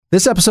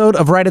This episode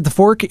of Right at the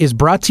Fork is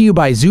brought to you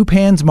by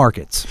Zupan's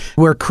Markets,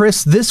 where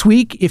Chris, this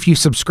week, if you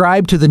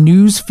subscribe to the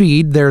news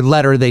feed, their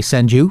letter they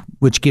send you,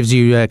 which gives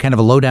you kind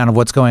of a lowdown of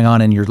what's going on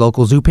in your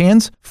local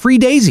Zupans, free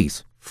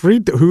daisies. Who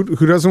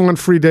doesn't want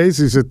free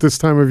daisies at this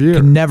time of year?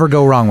 Can never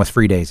go wrong with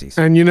free daisies.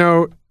 And you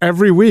know,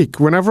 every week,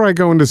 whenever I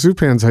go into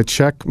Zupan's, I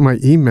check my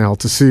email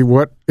to see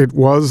what it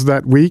was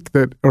that week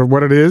or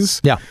what it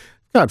is. Yeah.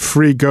 Got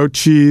free goat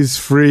cheese,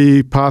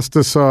 free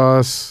pasta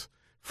sauce,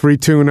 free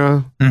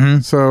tuna. Mm-hmm.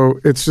 So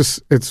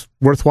it's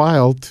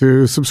worthwhile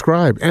to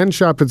subscribe and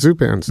shop at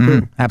Zupan's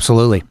too.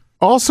 Absolutely.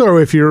 Also,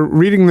 if you're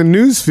reading the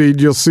news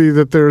feed, you'll see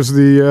that there's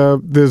the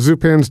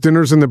Zupan's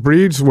Dinners in the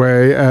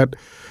Breezeway at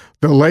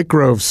the Lake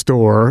Grove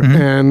store.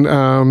 Mm-hmm.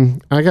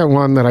 And I got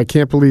one that I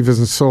can't believe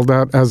isn't sold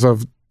out as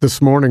of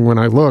this morning when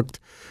I looked,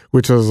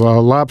 which is a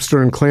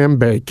lobster and clam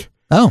bake.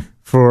 Oh.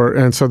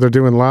 And so they're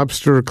doing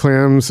lobster,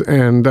 clams,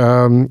 and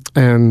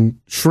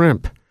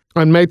shrimp.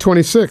 On May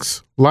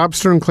 26th,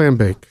 lobster and clam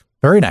bake.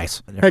 Very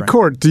nice. Hey,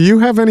 Court, do you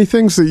have any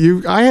things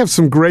I have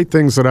some great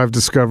things that I've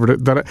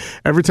discovered that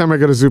every time I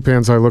go to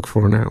Zupan's, I look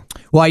for now.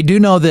 Well, I do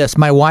know this.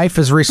 My wife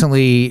has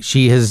recently,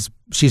 she's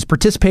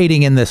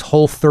participating in this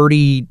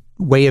Whole30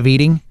 way of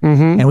eating.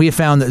 Mm-hmm. And we have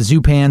found that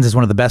Zupan's is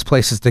one of the best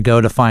places to go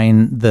to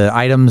find the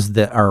items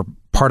that are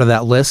part of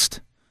that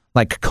list.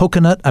 Like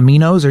coconut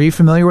aminos. Are you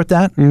familiar with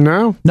that?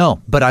 No.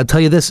 No, but I'll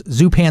tell you this,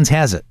 Zupan's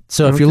has it.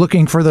 So if you're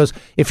looking for those,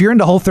 if you're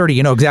into Whole30,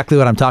 you know exactly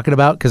what I'm talking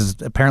about, because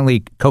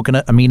apparently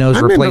coconut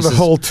aminos replaces... I'm into the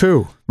Whole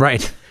too.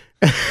 Right.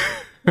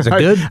 Is it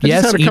good? I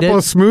just had a couple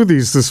of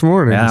smoothies this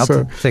morning. Yeah,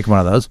 I'll take one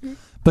of those.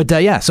 But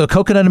so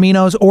coconut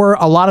aminos, or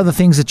a lot of the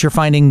things that you're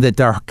finding that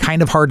are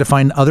kind of hard to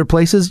find other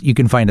places, you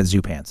can find at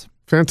Zupan's.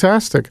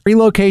 Fantastic. 3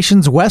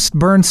 locations, West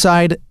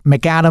Burnside,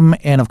 McAdam,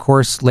 and of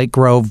course Lake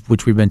Grove,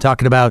 which we've been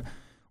talking about,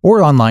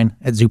 or online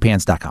at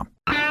zupans.com.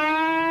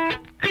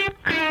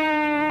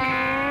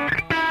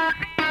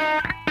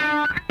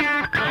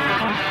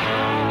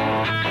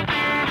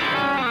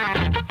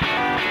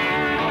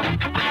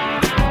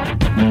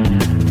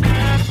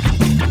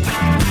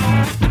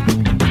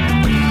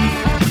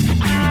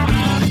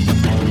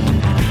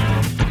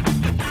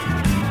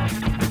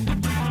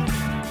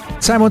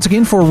 It's time once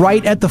again for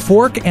Right at the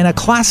Fork and a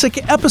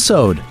classic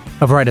episode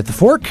of Right at the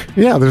Fork.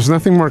 Yeah, there's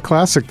nothing more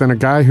classic than a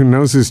guy who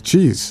knows his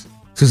cheese.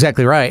 That's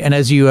exactly right. And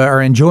as you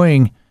are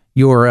enjoying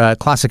your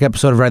classic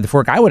episode of Right at the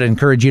Fork, I would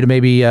encourage you to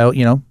maybe,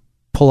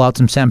 pull out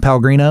some San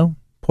Pellegrino,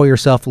 pour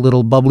yourself a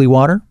little bubbly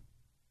water.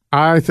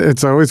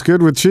 It's always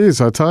good with cheese,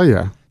 I'll tell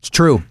you. It's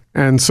true.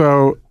 And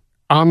so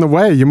on the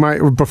way,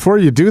 before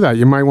you do that,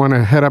 you might want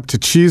to head up to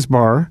Cheese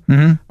Bar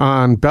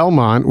on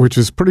Belmont, which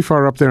is pretty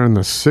far up there in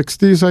the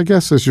 60s, I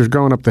guess, as you're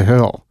going up the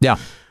hill. Yeah.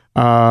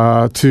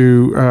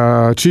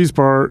 To Cheese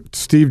Bar,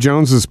 Steve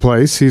Jones's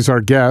place. He's our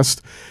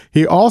guest.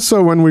 He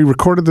also, when we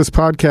recorded this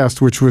podcast,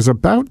 which was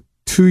about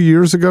 2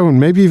 years ago, and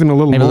maybe even a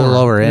little more. A little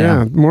over,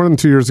 yeah. More than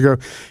 2 years ago.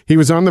 He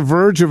was on the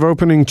verge of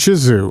opening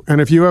Chizu.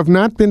 And if you have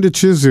not been to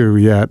Chizu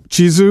yet,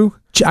 Chizu?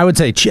 I would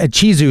say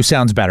Chizu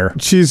sounds better.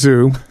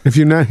 Chizu. If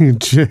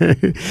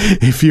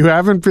you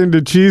haven't been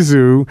to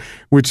Chizu,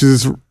 which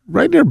is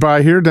right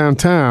nearby here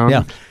downtown,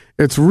 yeah.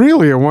 It's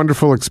really a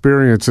wonderful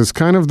experience. It's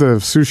kind of the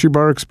sushi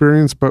bar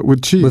experience, but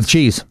with cheese. With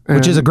cheese,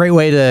 which is a great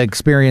way to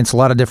experience a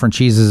lot of different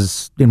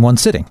cheeses in one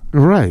sitting.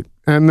 Right.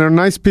 And they're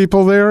nice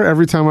people there.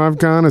 Every time I've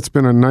gone, it's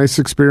been a nice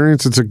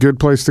experience. It's a good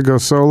place to go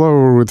solo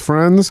or with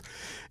friends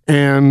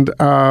and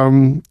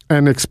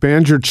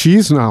expand your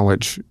cheese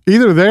knowledge.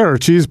 Either there or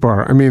Cheese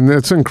Bar. I mean,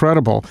 it's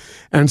incredible.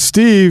 And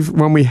Steve,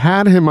 when we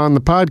had him on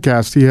the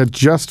podcast, he had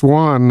just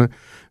won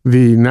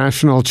the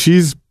National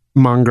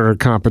Cheesemonger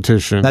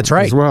competition. That's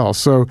right. As well.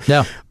 So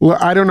yeah.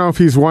 I don't know if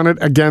he's won it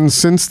again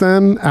since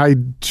then.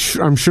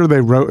 I'm sure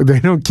they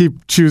don't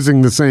keep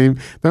choosing the same.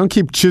 They don't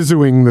keep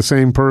chizuing the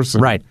same person.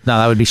 Right. No,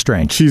 that would be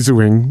strange.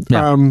 Chizuing.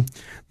 Yeah.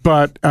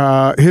 But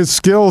his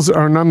skills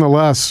are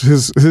nonetheless,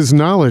 his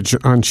knowledge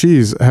on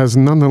cheese has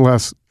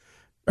nonetheless,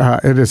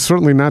 it is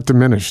certainly not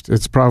diminished.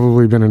 It's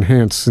probably been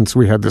enhanced since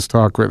we had this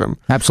talk with him.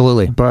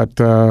 Absolutely. But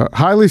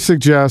highly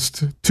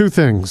suggest 3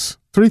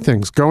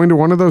 things. Going to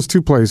one of those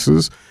 2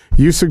 places.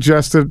 You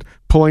suggested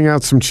pulling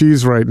out some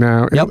cheese right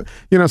now. Yep.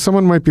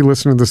 Someone might be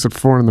listening to this at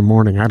 4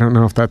 a.m. I don't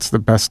know if that's the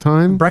best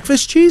time.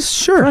 Breakfast cheese?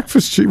 Sure.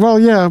 Breakfast cheese. Well,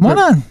 yeah. Why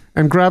not?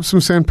 And grab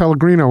some San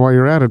Pellegrino while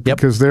you're at it,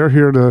 because they're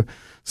here to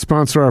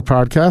sponsor our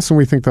podcast, and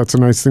we think that's a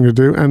nice thing to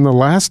do. And the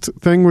last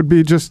thing would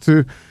be just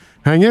to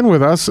hang in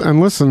with us and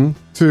listen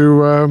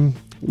to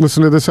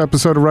this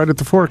episode of Right at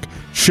the Fork.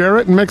 Share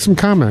it and make some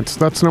comments.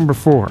 That's number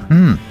 4.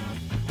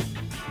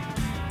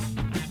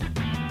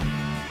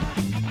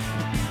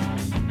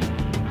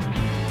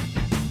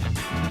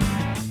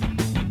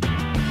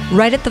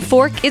 Right at the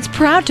Fork is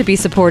proud to be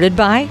supported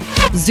by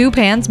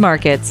Zupan's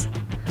Markets.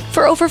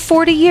 For over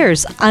 40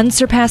 years,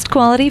 unsurpassed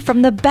quality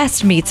from the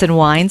best meats and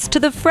wines to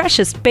the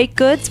freshest baked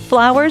goods,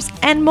 flowers,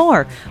 and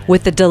more,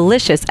 with a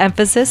delicious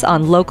emphasis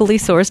on locally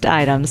sourced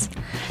items.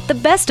 The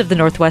best of the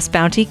Northwest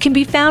Bounty can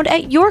be found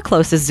at your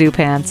closest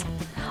Zupan's,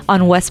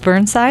 on West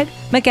Burnside,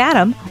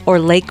 McAdam, or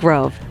Lake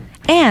Grove,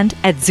 and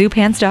at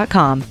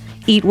Zupans.com.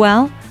 Eat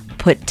well,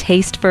 put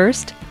taste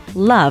first,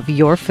 love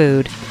your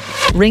food.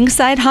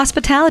 Ringside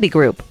Hospitality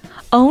Group.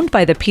 Owned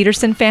by the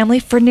Peterson family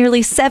for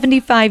nearly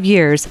 75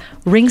 years,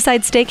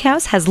 Ringside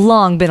Steakhouse has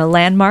long been a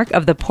landmark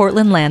of the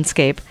Portland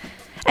landscape.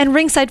 And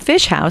Ringside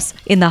Fish House,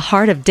 in the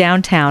heart of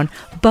downtown,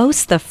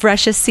 boasts the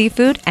freshest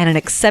seafood and an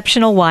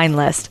exceptional wine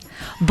list.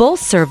 Both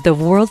serve the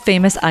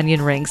world-famous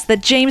onion rings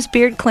that James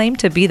Beard claimed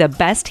to be the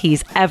best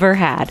he's ever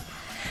had.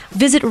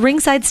 Visit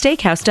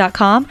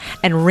ringsidesteakhouse.com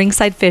and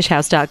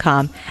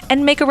ringsidefishhouse.com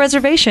and make a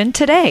reservation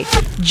today.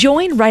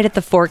 Join Right at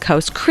the Fork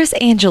host Chris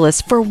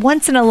Angeles for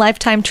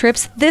once-in-a-lifetime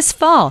trips this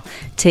fall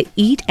to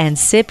eat and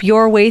sip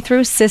your way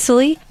through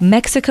Sicily,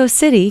 Mexico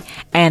City,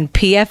 and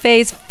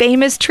PFA's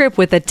famous trip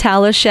with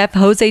Italo chef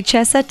Jose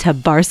Chesa to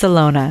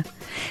Barcelona.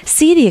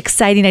 See the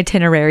exciting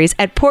itineraries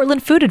at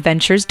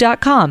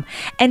portlandfoodadventures.com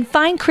and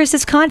find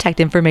Chris's contact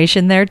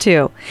information there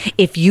too.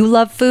 If you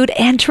love food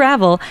and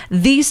travel,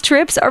 these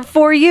trips are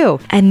for you.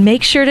 And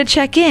make sure to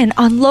check in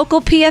on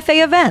local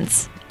PFA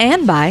events.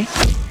 And by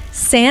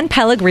San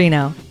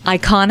Pellegrino.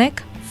 Iconic,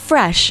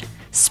 fresh,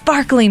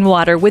 sparkling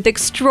water with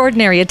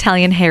extraordinary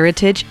Italian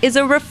heritage is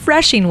a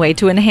refreshing way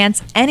to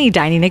enhance any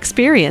dining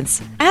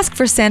experience. Ask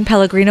for San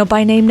Pellegrino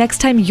by name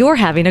next time you're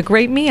having a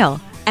great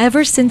meal.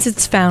 Ever since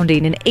its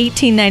founding in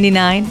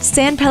 1899,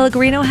 San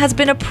Pellegrino has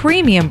been a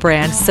premium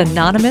brand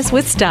synonymous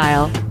with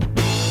style.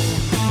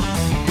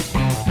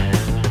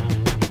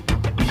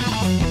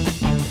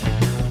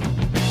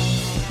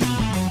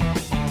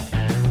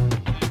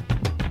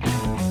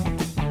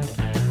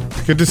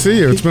 Good to see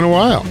you. It's been a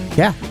while.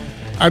 Yeah.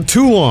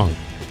 Too long.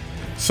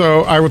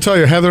 So I will tell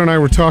you, Heather and I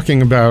were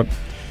talking about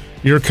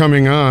your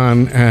coming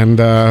on, and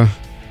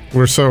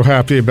we're so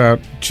happy about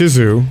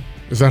Chizu.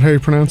 Is that how you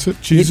pronounce it?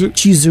 Chizu?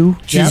 Chizu.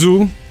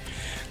 Chizu.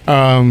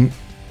 Yep.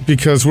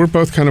 Because we're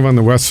both kind of on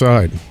the west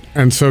side.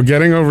 And so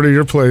getting over to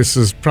your place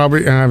is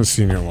probably, I haven't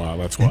seen you in a while,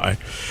 that's why.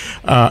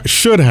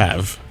 Should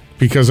have,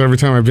 because every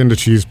time I've been to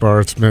Cheese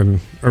Bar, it's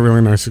been a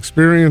really nice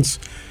experience.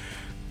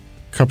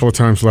 A couple of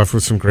times left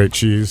with some great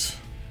cheese.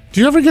 Do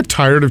you ever get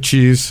tired of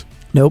cheese?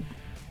 Nope.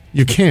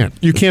 You can't.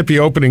 You can't be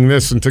opening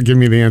this and to give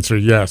me the answer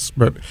yes.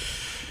 But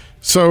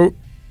so,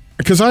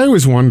 because I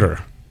always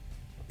wonder,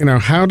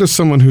 how does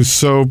someone who's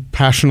so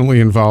passionately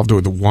involved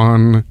with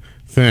one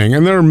thing,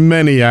 and there are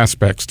many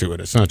aspects to it,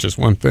 it's not just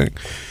one thing,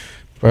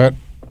 but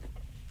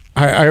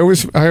I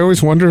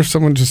always wonder if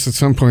someone just at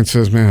some point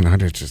says, man, I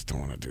just don't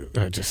want to do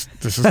it.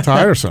 This is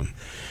tiresome.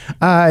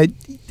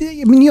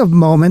 You have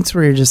moments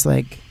where you're just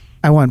like,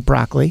 I want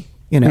broccoli,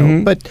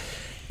 but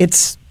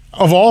it's...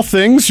 Of all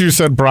things, you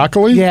said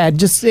broccoli? Yeah,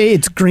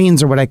 it's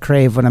greens are what I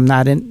crave when I'm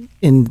not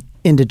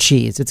into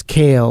cheese. It's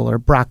kale or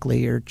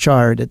broccoli or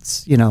chard.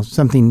 It's,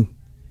 something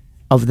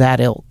of that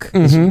ilk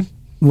is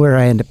where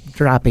I end up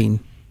dropping.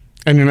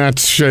 And you're not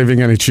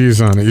shaving any cheese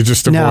on it. You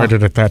just avoid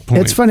it at that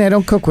point. It's funny. I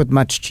don't cook with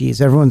much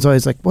cheese. Everyone's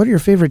always like, what are your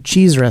favorite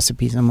cheese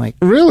recipes? I'm like...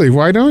 Really?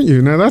 Why don't you?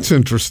 Now, that's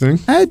interesting.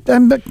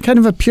 I'm kind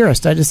of a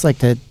purist. I just like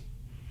to,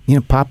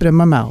 pop it in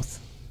my mouth.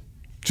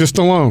 Just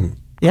alone?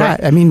 Yeah,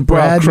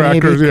 bread,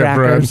 crackers, maybe,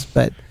 crackers,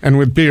 but... And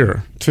with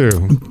beer,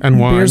 too, and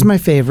wine. Beer's my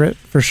favorite,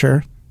 for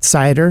sure.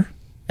 Cider,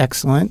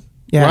 excellent.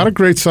 Yeah. A lot of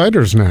great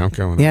ciders now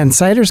going on. Yeah, and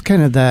cider's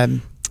kind of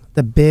the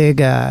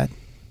big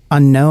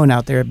unknown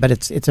out there, but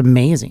it's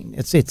amazing.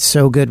 It's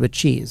so good with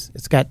cheese.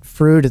 It's got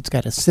fruit, it's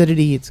got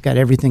acidity, it's got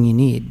everything you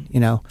need,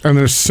 And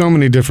there's so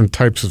many different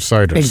types of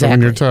cider. Exactly. So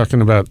when you're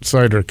talking about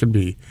cider, it could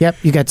be... Yep,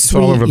 you got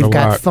sweet, you've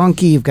got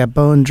funky, you've got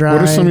bone dry.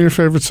 What are some of your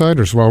favorite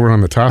ciders while we're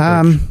on the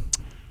topic?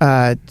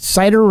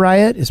 Cider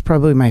Riot is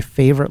probably my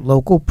favorite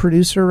local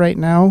producer right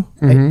now.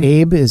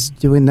 Abe is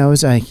doing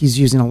those. He's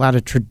using a lot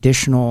of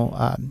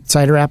traditional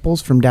cider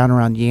apples from down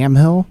around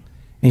Yamhill.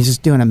 And he's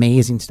just doing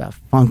amazing stuff.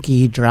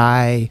 Funky,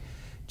 dry,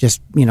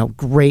 just,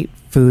 great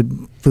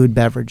food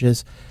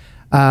beverages.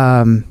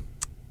 Let's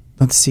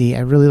see. I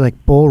really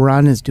like Bull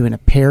Run is doing a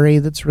Perry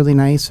that's really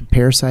nice, a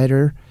pear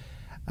cider.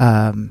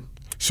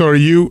 So are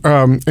you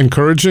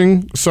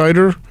encouraging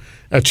cider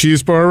at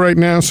Cheese Bar right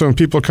now? So when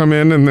people come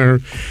in and they're,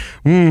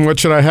 what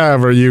should I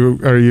have? Are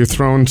you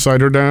throwing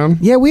cider down?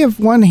 Yeah, we have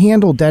one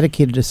handle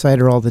dedicated to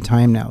cider all the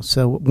time now.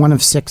 So one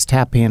of 6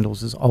 tap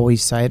handles is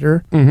always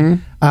cider.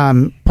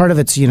 Part of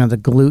it's the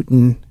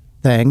gluten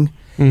thing,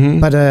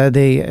 but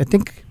I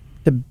think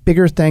the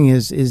bigger thing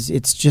is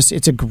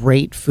it's a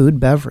great food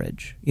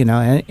beverage,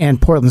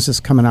 and Portland's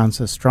just coming on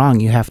so strong.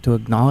 You have to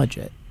acknowledge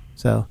it.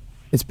 So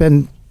it's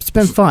been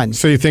fun.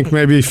 So you think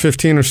maybe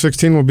 15 or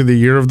 16 will be the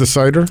year of the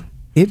cider?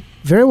 It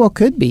very well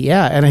could be,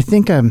 yeah. And I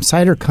think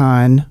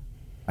CiderCon,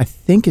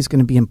 is going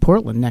to be in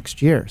Portland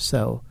next year.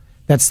 So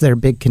that's their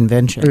big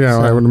convention. Yeah,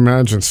 so, I would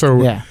imagine.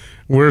 So yeah.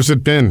 Where's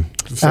it been?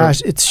 So,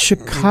 it's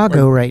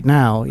Chicago right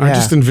now. Yeah. I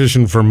just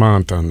envisioned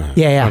Vermont on that.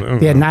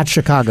 Yeah, not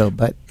Chicago,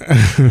 but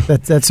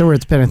that's where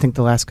it's been, I think,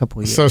 the last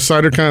couple of years. So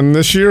CiderCon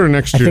this year or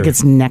next year? I think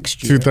it's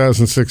next year.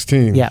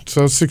 2016. Yeah.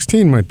 So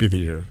 16 might be the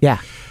year. Yeah.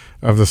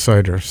 Of the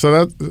cider.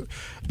 So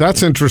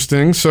that's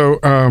interesting. So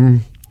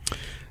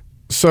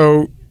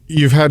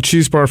you've had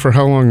Cheese Bar for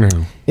how long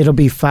now? It'll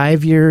be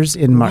 5 years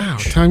in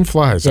March. Wow, time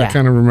flies. Yeah. I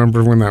kind of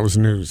remember when that was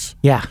news.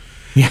 Yeah.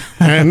 Yeah.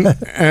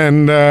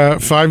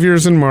 and 5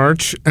 years in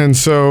March. And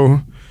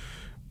so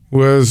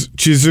was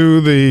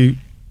Chizu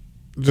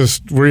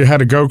just where you had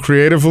to go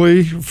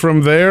creatively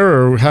from there,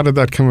 or how did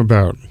that come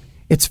about?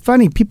 It's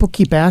funny. People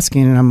keep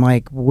asking, and I'm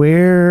like,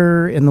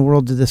 where in the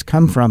world did this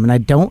come from? And I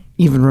don't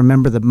even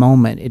remember the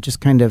moment. It just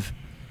kind of,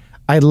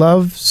 I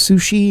love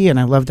sushi, and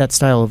I love that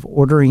style of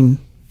ordering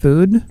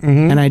food.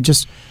 Mm-hmm. And I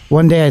just,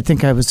 one day I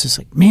think I was just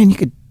like, man,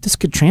 this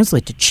could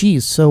translate to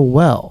cheese so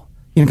well.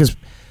 Because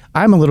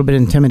I'm a little bit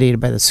intimidated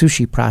by the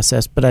sushi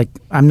process, but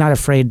I'm not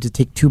afraid to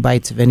take 2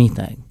 bites of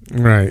anything.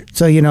 Right.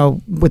 So,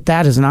 with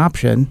that as an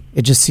option,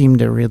 it just seemed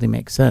to really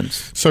make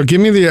sense. So give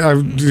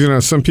me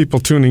some people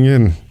tuning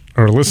in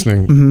or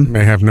listening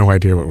may have no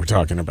idea what we're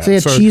talking about. So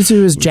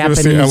Chizu is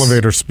Japanese. Give us the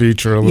elevator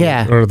speech or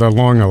the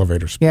long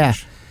elevator speech. Yeah.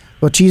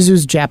 Well, Chizu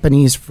is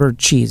Japanese for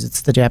cheese.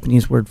 It's the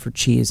Japanese word for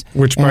cheese.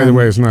 Which, by the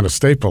way, is not a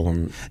staple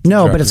in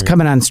No, Japanese. But it's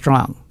coming on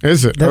strong.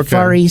 Is it? The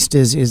Far East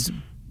is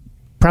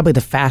probably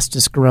the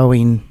fastest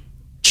growing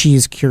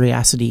cheese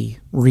curiosity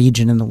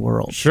region in the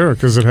world. Sure,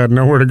 because it had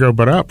nowhere to go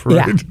but up,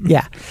 right?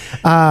 Yeah.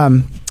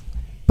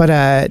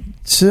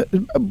 So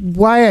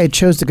why I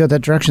chose to go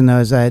that direction, though,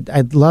 is I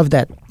love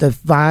the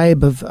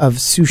vibe of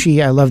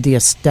sushi. I love the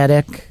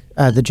aesthetic,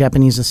 the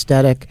Japanese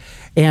aesthetic,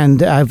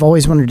 and I've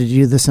always wanted to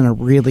do this in a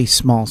really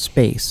small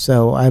space.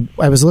 So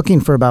I was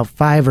looking for about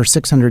 500 or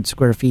 600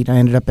 square feet. I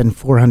ended up in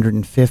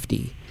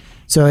 450.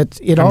 So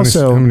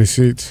how many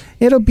seats?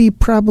 It'll be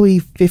probably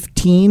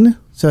 15.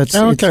 So it's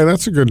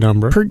that's a good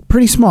number.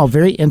 Pretty small,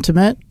 very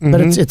intimate, but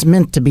it's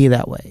meant to be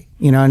that way,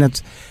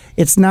 and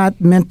it's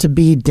not meant to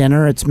be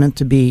dinner. It's meant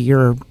to be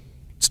you're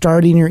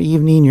starting your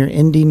evening, you're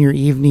ending your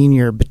evening,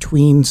 you're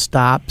between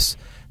stops.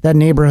 That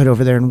neighborhood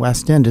over there in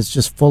West End is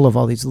just full of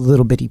all these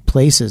little bitty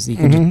places that you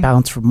can just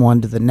bounce from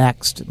one to the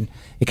next, and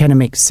it kind of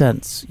makes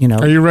sense,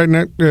 Are you right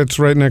next? It's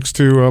right next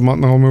to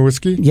Multnomah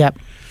Whiskey. Yep.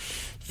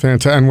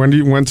 Fantastic. And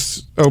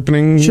when's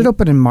opening? Should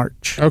open in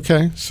March.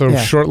 Okay, so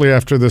shortly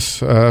after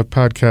this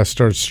podcast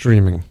starts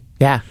streaming.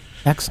 Yeah,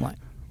 excellent.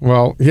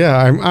 Well, yeah,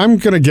 I'm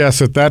going to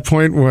guess at that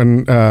point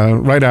when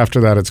right after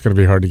that it's going to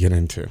be hard to get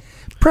into.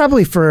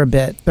 Probably for a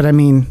bit, but I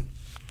mean,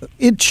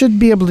 it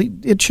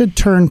should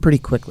turn pretty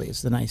quickly.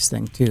 Is the nice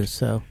thing too.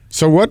 So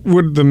what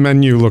would the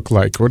menu look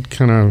like? What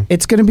kind of?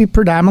 It's going to be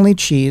predominantly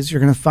cheese. You're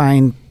going to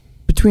find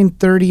between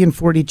 30 and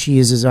 40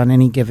 cheeses on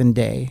any given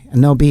day,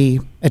 and there'll be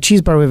at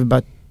Cheese Bar. We have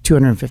about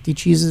 250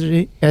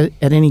 cheeses at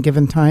any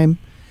given time.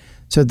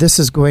 So this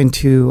is going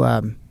to,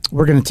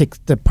 we're going to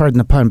take pardon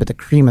the pun, but the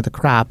cream of the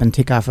crop and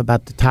take off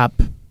about the top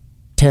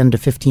 10 to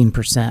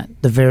 15%.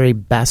 The very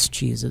best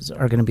cheeses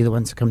are going to be the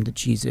ones that come to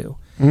Chizu.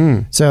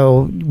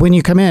 So when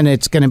you come in,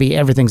 it's going to be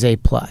everything's A+.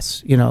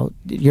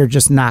 You're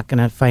just not going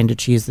to find a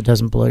cheese that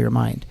doesn't blow your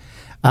mind.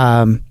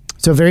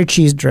 So very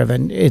cheese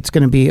driven. It's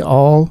going to be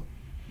all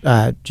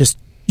just,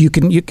 you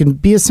can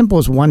be as simple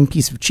as one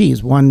piece of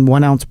cheese,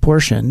 one ounce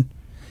portion,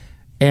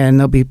 and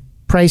they'll be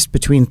priced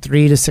between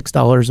 $3 to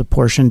 $6 a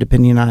portion,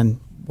 depending on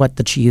what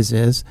the cheese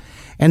is.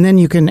 And then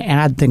you can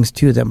add things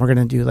to them. We're going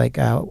to do like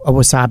a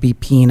wasabi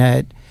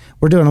peanut.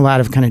 We're doing a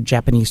lot of kind of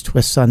Japanese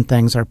twists on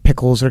things. Our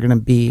pickles are going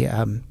to be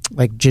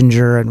like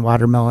ginger and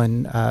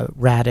watermelon,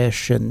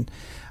 radish, and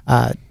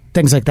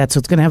things like that. So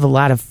it's going to have a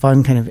lot of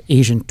fun kind of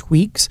Asian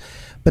tweaks.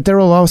 But there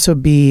will also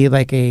be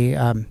like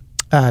a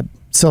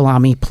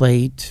salami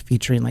plate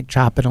featuring like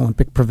Chop and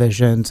Olympic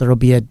provisions. There'll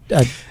be a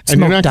and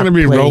you're not going to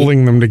be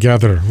rolling them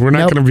together. We're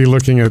not going to be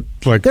looking at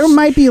like there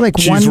might be like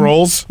cheese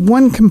rolls.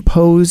 One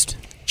composed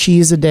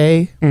cheese a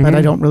day, but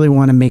I don't really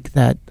want to make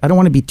that. I don't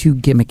want to be too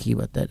gimmicky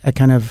with it. I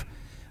kind of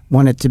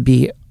want it to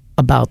be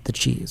about the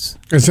cheese.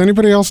 Is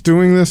anybody else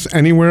doing this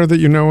anywhere that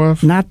you know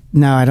of? No,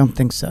 I don't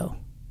think so.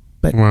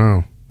 But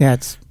wow, yeah,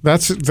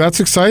 that's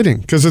exciting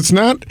because it's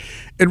not.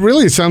 It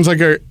really sounds like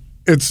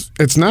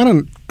It's not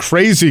a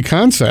crazy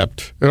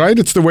concept, right?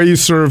 It's the way you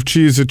serve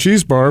cheese at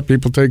Cheese Bar.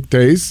 People take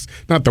taste,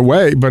 not the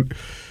way, but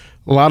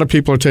a lot of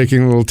people are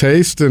taking a little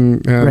taste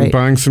and right.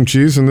 buying some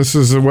cheese, and this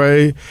is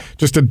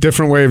just a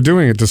different way of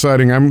doing it,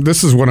 deciding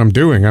this is what I'm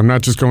doing. I'm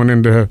not just going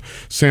in to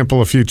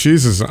sample a few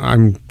cheeses.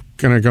 I'm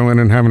going to go in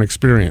and have an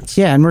experience.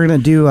 Yeah, and we're going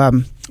to do,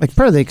 like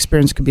part of the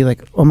experience could be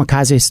like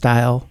omakase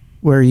style,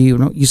 where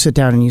you sit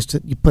down and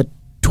you put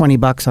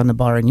 $20 on the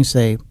bar and you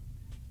say,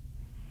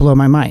 blow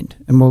my mind,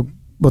 and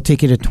we'll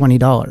take you to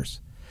 $20.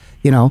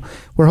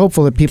 We're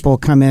hopeful that people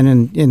come in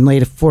and lay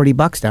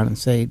 $40 down and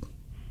say,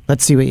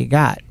 let's see what you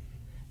got.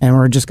 And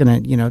we're just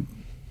going to,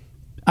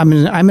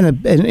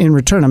 in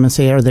return, I'm going to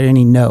say, are there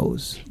any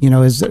no's?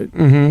 Is there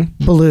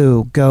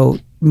blue,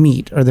 goat,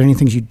 meat? Are there any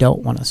things you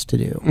don't want us to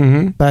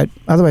do? But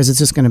otherwise, it's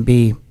just going to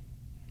be,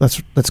 let's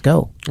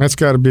go. That's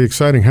got to be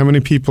exciting. How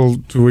many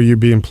people will you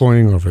be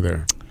employing over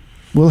there?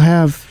 We'll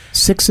have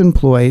 6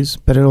 employees,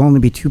 but it'll only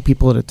be 2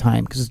 people at a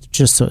time because it's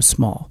just so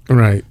small.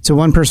 Right. So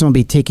one person will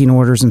be taking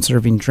orders and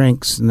serving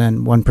drinks, and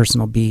then one person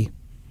will be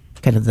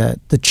kind of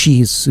the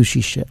cheese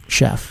sushi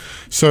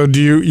chef. So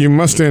you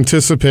must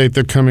anticipate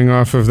that coming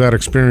off of that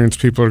experience,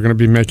 people are going to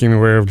be making their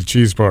way over to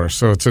Cheese Bar.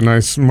 So it's a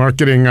nice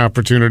marketing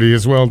opportunity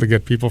as well to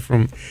get people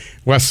from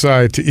West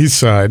Side to East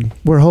Side.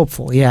 We're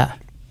hopeful, yeah.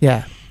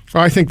 Yeah.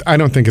 Well, I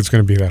don't think it's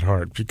going to be that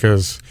hard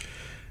because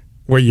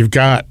what you've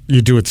got,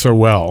 you do it so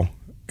well,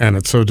 and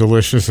it's so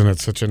delicious, and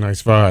it's such a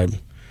nice vibe.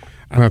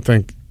 I don't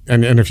think,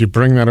 and if you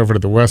bring that over to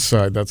the west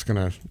side, that's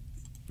going to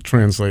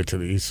translate to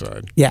the east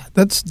side. Yeah,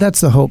 that's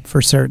the hope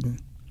for certain.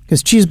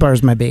 Because Cheese Bar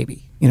is my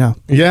baby, you know.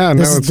 Yeah,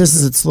 this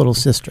is its little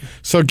sister.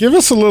 So give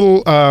us a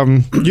little.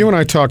 You and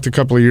I talked a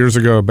couple of years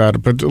ago about it,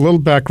 but a little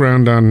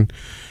background on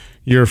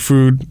your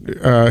food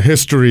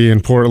history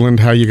in Portland,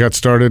 how you got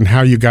started, and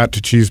how you got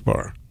to Cheese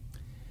Bar.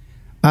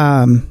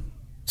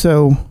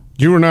 So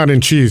you were not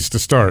in cheese to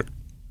start.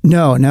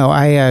 No.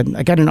 I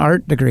got an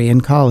art degree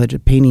in college, a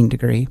painting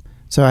degree.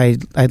 So I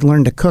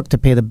learned to cook to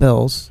pay the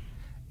bills.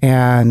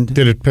 And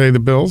did it pay the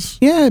bills?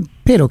 Yeah, it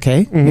paid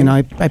okay. Mm-hmm. You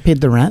know, I paid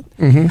the rent.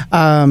 Mm-hmm.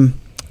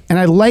 And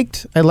I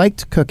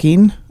liked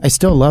cooking. I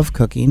still love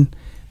cooking,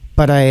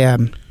 but I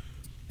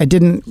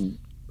didn't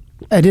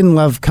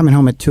love coming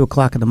home at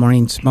 2:00 in the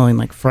morning smelling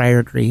like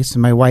fryer grease,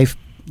 and my wife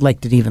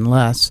liked it even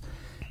less.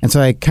 And so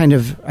I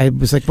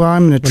was like, well,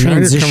 I'm going to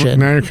transition.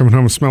 Now you're coming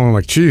home smelling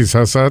like cheese.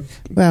 How's that?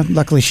 Well,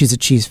 luckily she's a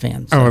cheese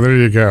fan. So. Oh, there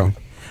you go.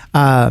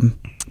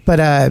 But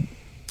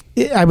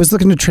I was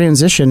looking to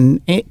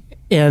transition,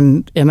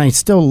 and I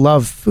still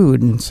love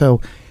food, and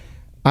so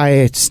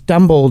I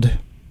stumbled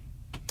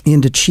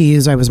into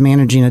cheese. I was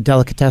managing a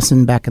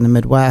delicatessen back in the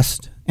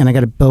Midwest, and I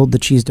got to build the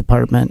cheese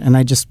department, and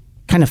I just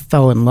kind of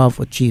fell in love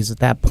with cheese at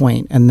that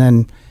point. And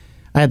then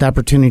I had the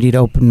opportunity to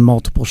open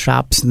multiple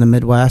shops in the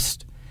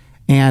Midwest,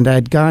 and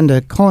I'd gone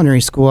to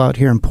culinary school out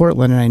here in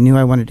Portland, and I knew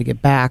I wanted to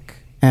get back.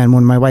 And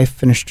when my wife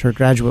finished her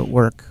graduate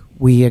work,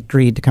 we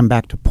agreed to come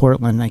back to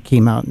Portland. I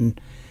came out and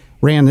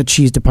ran the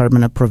cheese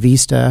department at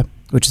Provista,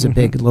 which is a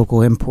big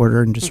local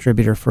importer and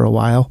distributor for a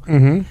while.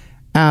 Mm-hmm.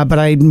 But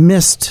I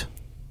missed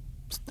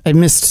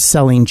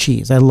selling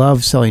cheese. I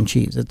love selling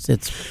cheese.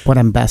 It's what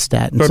I'm best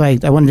at. And so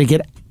I wanted to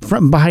get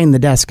from behind the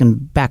desk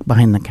and back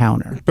behind the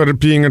counter. But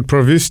being at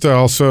Provista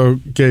also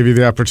gave you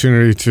the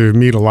opportunity to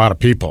meet a lot of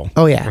people.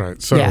 Oh, yeah.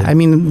 Right. So, yeah. I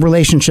mean,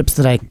 relationships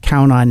that I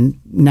count on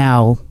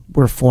now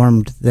were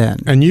formed then.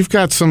 And you've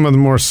got some of the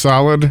more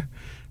solid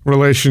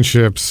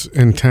relationships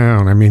in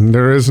town. I mean,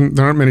 there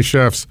aren't many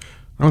chefs.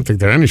 I don't think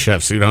there are any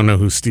chefs who don't know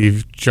who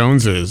Steve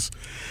Jones is.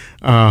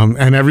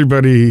 And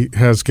everybody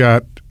has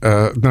got,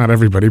 not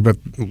everybody, but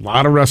a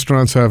lot of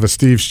restaurants have a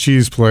Steve's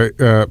Cheese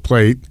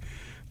plate.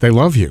 They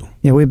love you.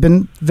 Yeah, we've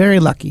been very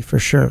lucky for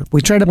sure.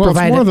 We try to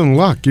provide. It's more than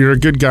luck. You're a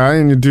good guy,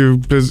 and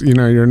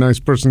you're a nice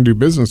person to do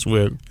business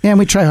with. Yeah, and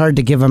we try hard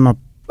to give them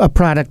a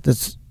product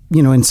that's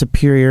in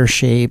superior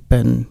shape,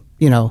 and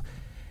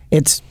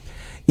that's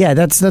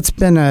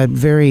been a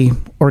very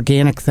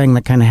organic thing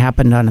that kind of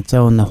happened on its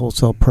own, the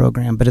wholesale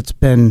program. But it's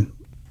been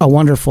a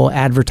wonderful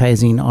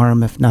advertising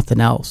arm, if nothing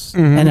else,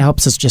 and it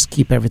helps us just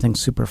keep everything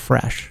super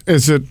fresh.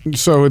 Is it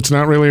so? It's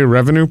not really a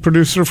revenue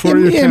producer for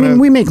you. I mean,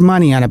 we make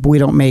money on it, but we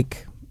don't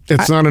make.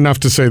 It's not enough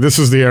to say this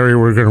is the area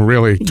we're going to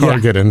really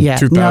target in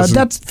 2015.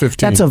 No,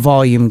 that's a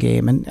volume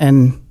game,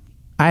 and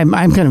I'm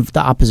kind of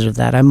the opposite of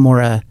that. I'm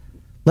more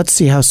let's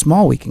see how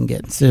small we can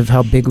get instead of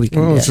how big we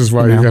can get. This is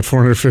why you got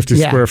 450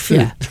 square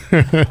feet.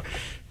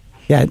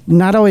 Yeah,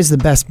 not always the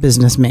best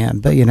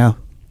businessman, but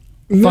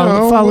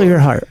follow your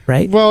heart,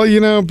 right? Well,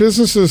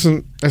 business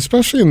isn't,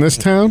 especially in this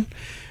town,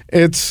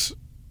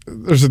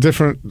 there's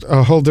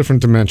a whole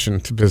different dimension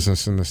to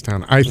business in this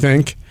town, I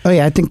think. Oh,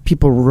 yeah, I think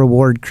people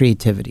reward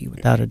creativity,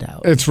 without a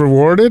doubt. It's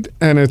rewarded,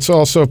 and it's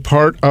also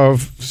part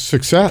of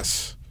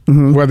success,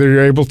 whether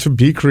you're able to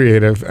be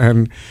creative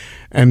and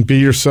be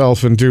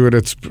yourself and do it.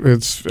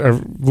 It's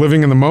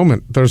living in the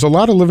moment. There's a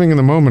lot of living in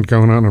the moment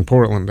going on in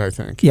Portland, I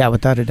think. Yeah,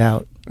 without a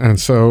doubt. And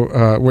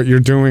so what you're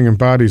doing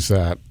embodies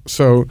that.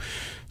 So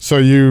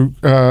you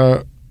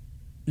were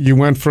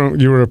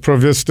a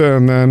Provista,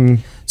 and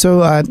then...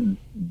 So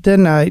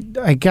then I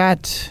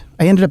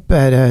ended up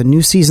at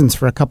New Seasons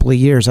for a couple of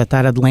years. I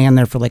thought I'd land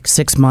there for like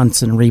 6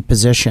 months and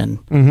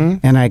reposition. Mm-hmm.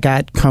 And I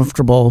got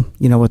comfortable,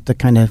 with the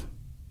kind of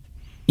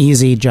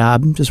easy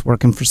job, just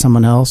working for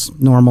someone else,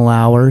 normal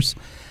hours.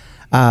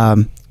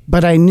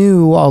 But I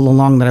knew all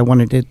along that I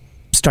wanted to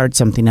start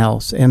something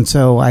else. And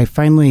so I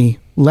finally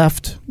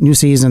left New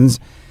Seasons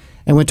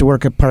and went to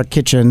work at Park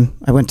Kitchen.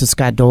 I went to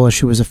Scott Dolish,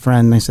 who was a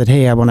friend, and I said,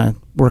 hey, I want to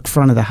work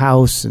front of the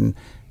house and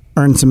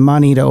earn some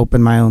money to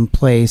open my own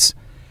place.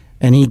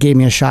 And he gave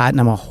me a shot, and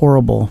I'm a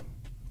horrible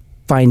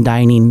fine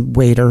dining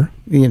waiter.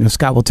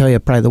 Scott will tell you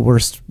probably the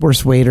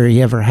worst waiter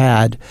he ever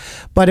had.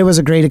 But it was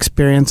a great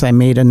experience. I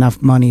made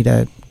enough money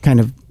to kind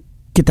of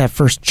get that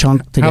first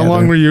chunk together. How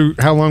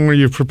long were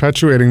you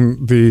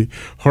perpetuating the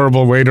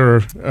horrible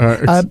waiter?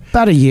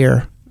 About a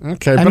year.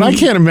 Okay, but I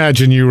can't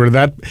imagine you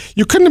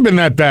couldn't have been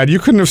that bad. You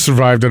couldn't have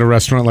survived at a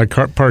restaurant like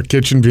Park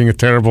Kitchen being a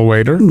terrible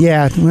waiter.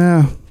 Yeah,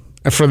 well.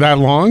 For that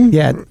long?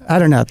 Yeah, I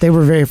don't know. They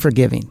were very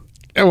forgiving.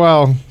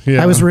 Well,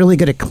 yeah. I was really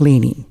good at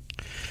cleaning.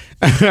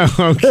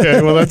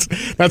 Okay, well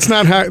that's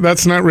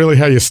not really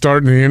how you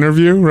start in the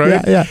interview,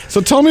 right? Yeah.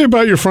 So tell me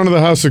about your front of the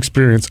house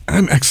experience.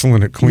 I'm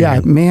excellent at cleaning. Yeah,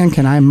 man,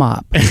 can I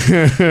mop? But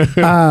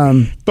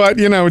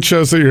it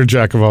shows that you're a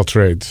jack of all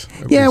trades.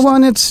 Yeah, well,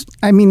 and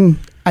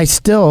I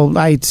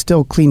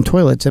still clean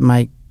toilets at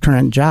my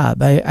current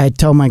job. I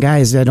tell my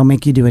guys that I don't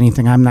make you do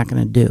anything I'm not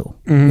going to do.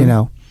 You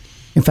know,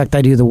 in fact,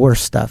 I do the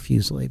worst stuff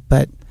usually.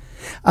 But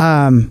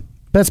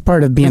that's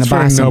part of being a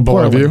boss in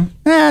Portland. Of you.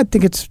 I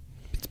think it's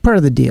part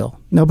of the deal.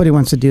 Nobody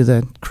wants to do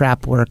the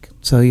crap work.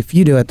 So if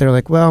you do it, they're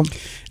like, well,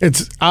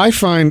 I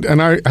find,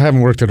 and I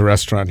haven't worked at a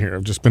restaurant here.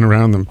 I've just been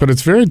around them, but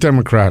it's very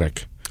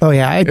democratic. Oh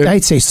yeah,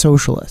 I'd say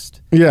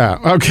socialist. Yeah.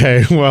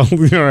 Okay. Well,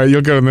 all right.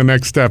 You'll go to the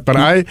next step. But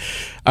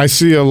I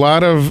see a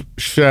lot of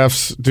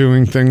chefs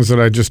doing things that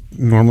I just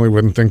normally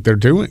wouldn't think they're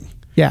doing.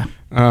 Yeah.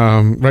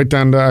 Right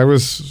down to I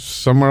was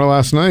somewhere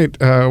last night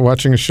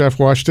watching a chef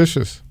wash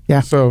dishes. Yeah.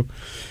 So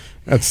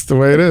that's the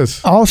way it is.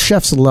 All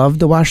chefs love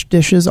to wash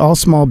dishes. All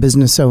small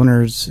business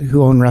owners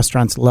who own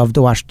restaurants love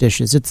to wash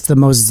dishes. It's the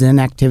most zen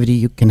activity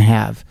you can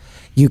have.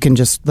 You can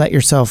just let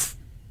yourself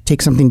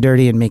take something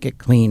dirty and make it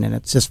clean, and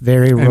it's just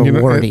very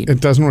rewarding.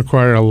 It doesn't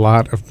require a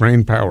lot of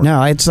brain power.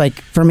 No, it's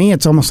like, for me,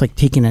 it's almost like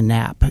taking a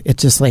nap.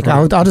 It's just like,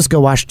 right. I'll just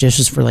go wash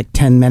dishes for like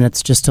 10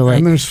 minutes just to like...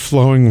 And there's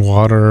flowing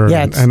water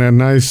and a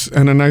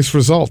nice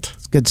result.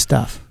 It's good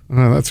stuff.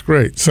 Oh, that's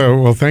great. So,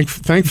 well,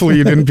 thankfully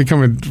you didn't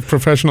become a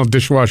professional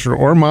dishwasher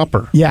or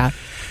mopper. Yeah.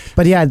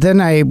 But yeah,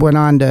 then I went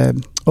on to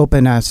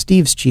open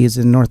Steve's Cheese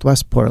in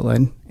Northwest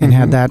Portland and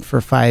had that for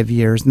 5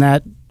 years. And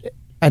that...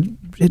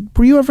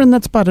 were you ever in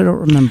that spot? I don't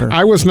remember.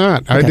 I was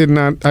not. Okay.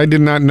 I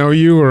did not know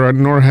you,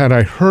 nor had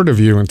I heard of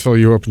you until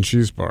you opened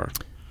Cheese Bar.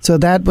 So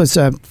that was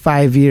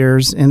 5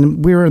 years,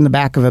 and we were in the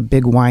back of a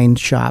big wine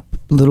shop,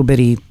 little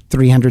bitty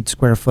 300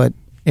 square foot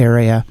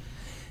area,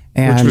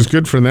 and which was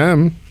good for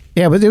them.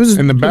 Yeah, but it was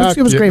in the back.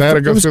 It was great. They had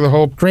to go through the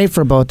whole great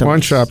for both of wine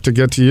us. shop to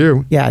get to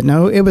you. Yeah,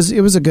 no, it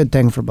was a good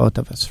thing for both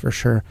of us for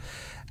sure,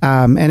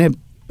 and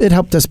it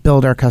helped us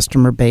build our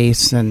customer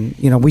base, and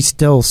we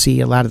still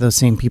see a lot of those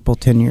same people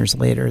 10 years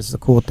later is the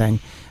cool thing.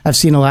 I've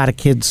seen a lot of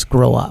kids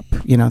grow up.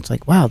 It's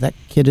like, wow, that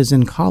kid is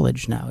in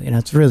college now.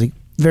 It's really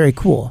very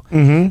cool.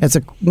 Mm-hmm. It's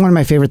one of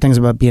my favorite things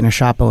about being a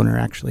shop owner,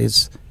 actually,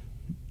 is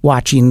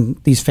watching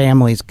these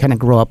families kind of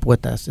grow up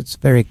with us. It's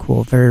very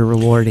cool, very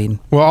rewarding.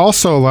 Well,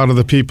 also a lot of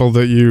the people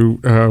that you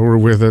were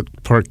with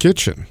at Park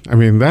Kitchen. I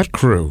mean, that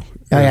crew,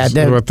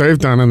 what they've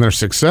done and their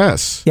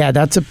success. Yeah,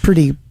 that's a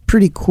pretty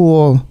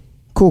cool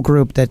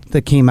group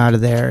that came out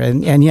of there,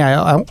 and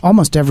yeah,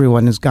 almost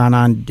everyone has gone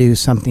on to do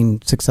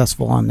something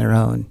successful on their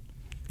own.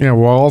 Yeah,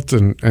 Walt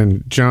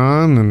and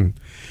John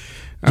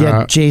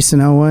and Jason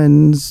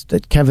Owens,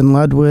 Kevin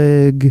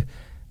Ludwig.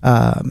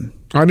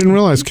 I didn't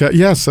realize.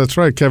 Yes, that's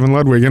right, Kevin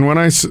Ludwig. And when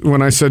I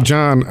said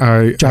John,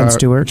 John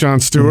Stewart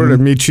mm-hmm. at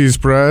Meat Cheese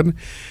Bread,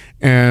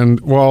 and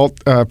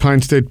Walt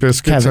Pine State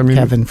Biscuits.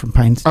 Kevin from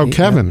Pine State. Oh,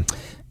 Kevin.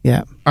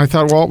 Yeah. I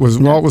thought Walt was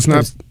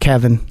not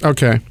Kevin.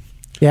 Okay.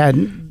 Yeah,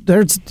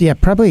 there's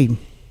probably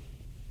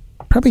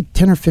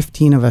 10 or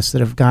 15 of us that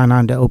have gone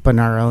on to open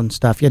our own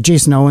stuff. Yeah,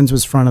 Jason Owens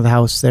was front of the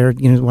house there.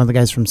 One of the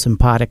guys from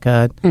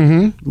Simpatica.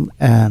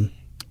 Mm-hmm.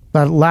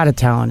 But a lot of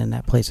talent in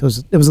that place. It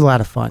was a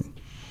lot of fun.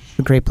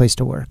 A great place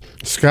to work.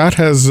 Scott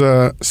has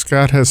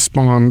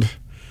spawned.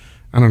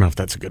 I don't know if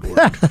that's a good word.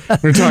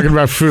 We're talking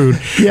about food,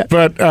 yeah.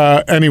 But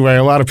anyway,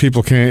 a lot of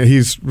people can.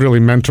 He's really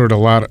mentored a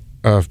lot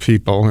of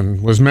people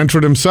and was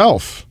mentored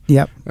himself.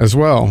 Yep. As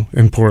well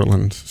in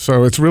Portland.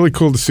 So it's really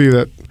cool to see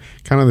that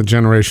kind of the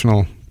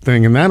generational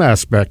thing in that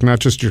aspect, not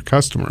just your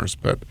customers,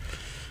 but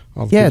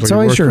all the people it's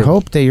always your with.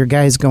 Hope that your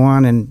guys go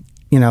on and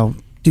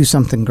do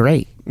something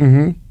great.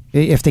 Mm-hmm.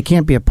 If they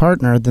can't be a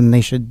partner, then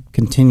they should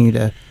continue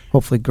to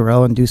hopefully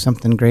grow and do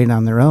something great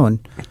on their own.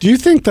 Do you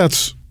think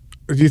that's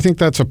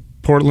a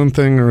Portland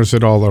thing, or is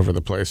it all over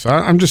the place?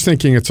 I'm just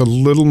thinking it's a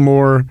little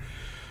more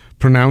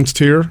pronounced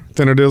here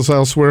than it is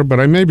elsewhere, but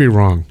I may be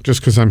wrong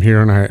just because I'm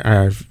here and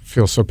I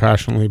feel so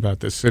passionately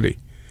about this city.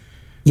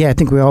 Yeah, I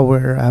think we all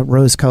wear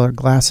rose-colored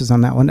glasses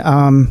on that one.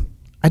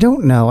 I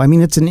don't know. I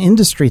mean, it's an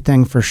industry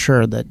thing for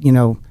sure that,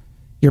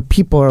 your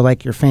people are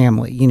like your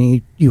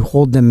family. You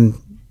hold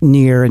them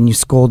near and you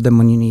scold them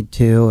when you need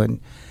to, and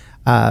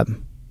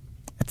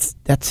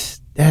that's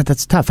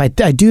tough. I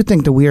do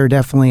think that we are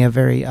definitely a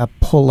very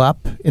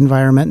pull-up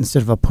environment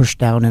instead of a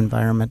push-down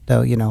environment,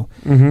 though.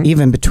 Mm-hmm.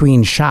 Even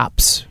between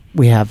shops,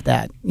 we have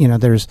that.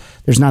 There's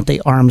not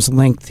the arm's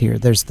length here.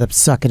 There's the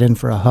suck it in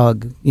for a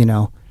hug.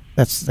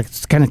 That's the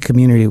kind of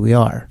community we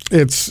are.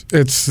 It's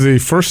the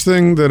first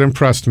thing that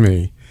impressed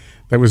me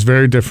that was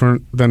very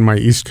different than my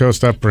East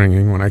Coast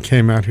upbringing when I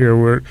came out here,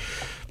 where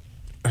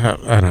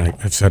and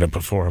I've said it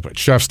before, but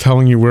chefs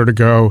telling you where to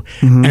go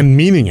mm-hmm. and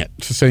meaning it,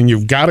 saying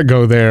you've got to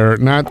go there,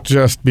 not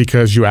just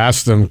because you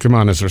asked them, come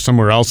on, is there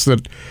somewhere else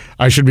that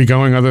I should be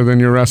going other than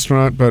your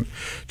restaurant, but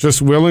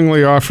just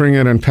willingly offering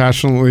it and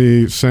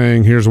passionately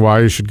saying, here's why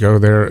you should go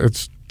there.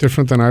 It's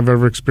different than I've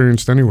ever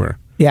experienced anywhere.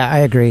 Yeah, I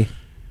agree.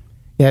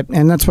 Yeah,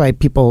 and that's why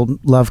people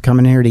love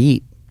coming here to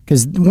eat,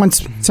 because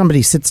once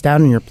somebody sits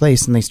down in your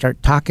place and they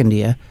start talking to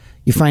you,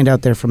 you find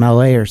out they're from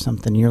LA or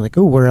something, and you're like,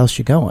 oh, where else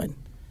you going?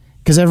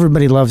 Because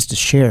everybody loves to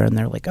share, and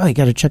they're like, oh, you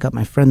got to check out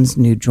my friend's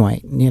new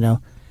joint.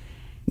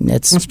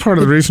 That's part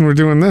of the reason we're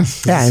doing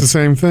this. Yeah, it's the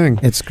same thing.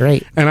 It's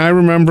great. And I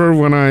remember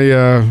when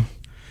I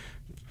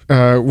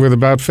with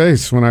about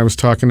face when I was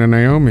talking to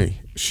Naomi.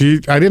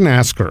 I didn't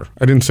ask her.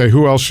 I didn't say,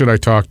 who else should I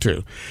talk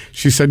to?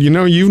 She said,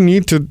 you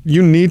need to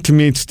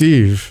meet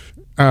Steve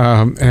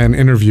and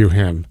interview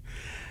him.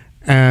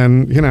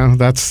 And,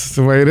 that's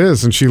the way it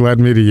is. And she led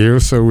me to you,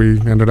 so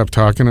we ended up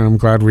talking, and I'm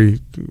glad we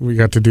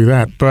got to do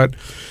that. But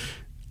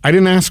I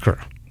didn't ask her.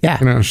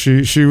 Yeah.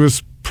 She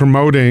was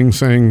promoting,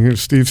 saying,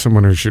 Steve's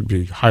someone who should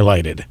be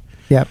highlighted.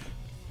 Yep.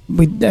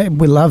 We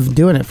love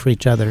doing it for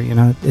each other.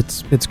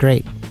 It's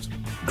great. It's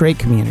a great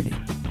community.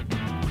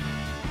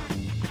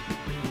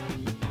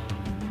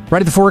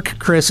 Right at the Fork,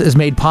 Chris, is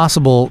made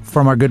possible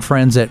from our good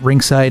friends at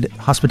Ringside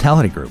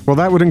Hospitality Group. Well,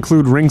 that would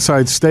include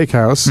Ringside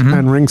Steakhouse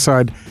and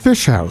Ringside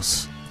Fish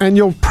House. And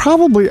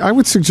I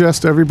would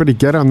suggest everybody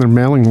get on their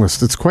mailing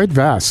list. It's quite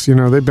vast.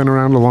 They've been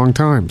around a long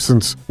time,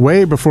 since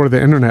way before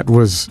the internet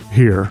was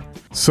here.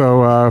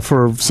 So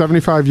for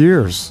 75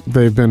 years,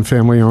 they've been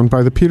family-owned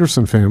by the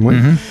Peterson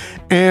family.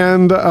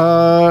 And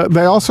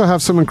they also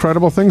have some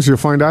incredible things you'll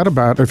find out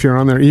about if you're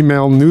on their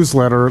email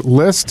newsletter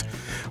list.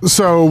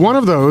 So one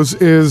of those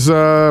is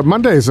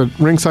Mondays at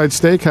Ringside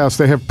Steakhouse.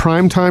 They have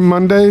Primetime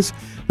Mondays.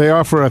 They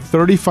offer a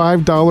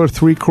 $35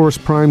 three-course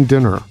prime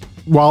dinner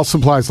while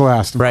supplies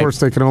last. Of course,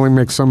 they can only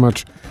make so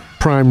much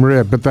prime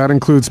rib, but that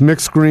includes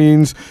mixed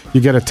greens.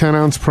 You get a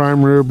 10-ounce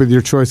prime rib with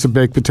your choice of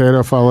baked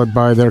potato, followed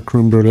by their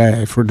creme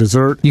brulee for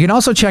dessert. You can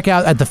also check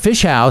out at the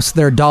Fish House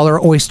their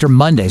 $1 Oyster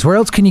Mondays. Where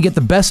else can you get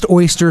the best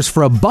oysters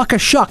for $1 a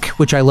shuck,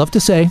 which I love to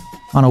say,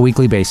 on a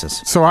weekly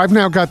basis? So I've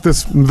now got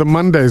the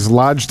Mondays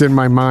lodged in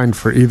my mind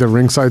for either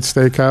Ringside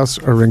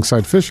Steakhouse or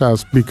Ringside Fish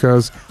House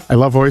because I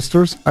love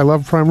oysters. I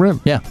love prime rib.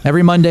 Yeah,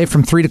 every Monday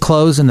from 3 to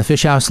close in the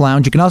Fish House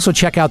Lounge. You can also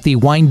check out the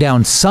Wine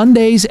Down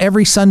Sundays.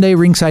 Every Sunday,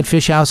 Ringside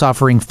Fish House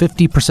offering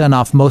 50%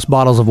 off most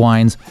bottles of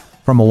wines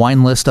from a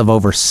wine list of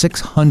over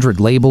 600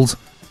 labels.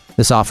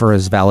 This offer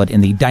is valid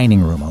in the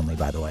dining room only,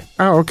 by the way.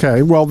 Oh,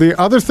 okay. Well, the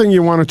other thing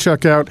you want to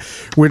check out,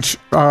 which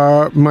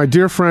my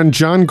dear friend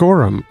John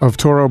Gorham of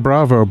Toro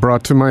Bravo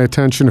brought to my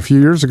attention a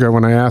few years ago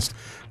when I asked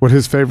where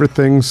his favorite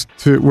places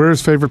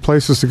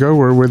to go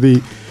were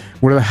the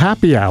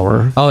happy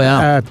hour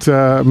at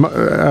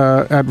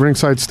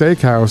Ringside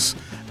Steakhouse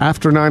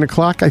after 9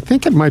 o'clock. I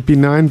think it might be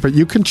 9, but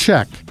you can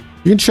check.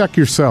 You can check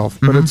yourself.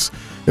 But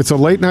it's a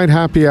late night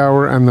happy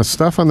hour, and the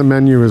stuff on the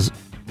menu is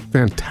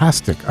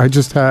fantastic. I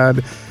just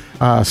had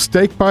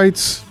steak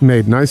bites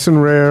made nice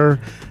and rare,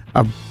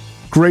 a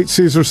great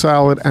Caesar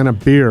salad, and a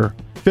beer.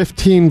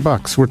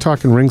 $15. We're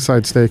talking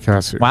Ringside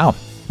Steakhouse here. Wow.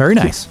 Very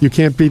nice. You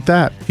can't beat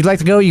that. If you'd like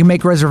to go, you can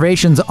make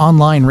reservations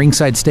online,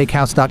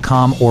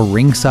 ringsidesteakhouse.com or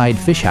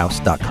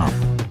ringsidefishhouse.com.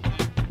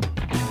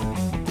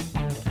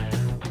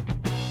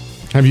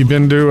 Have you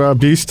been to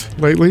Beast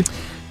lately?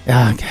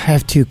 I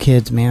have 2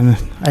 kids, man.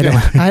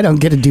 I don't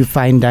get to do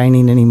fine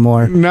dining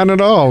anymore. None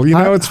at all.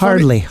 It's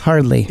hardly.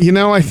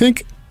 I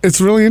think it's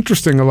really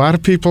interesting. A lot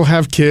of people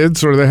have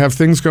kids or they have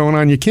things going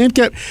on. You can't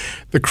get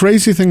the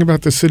crazy thing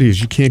about the city is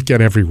you can't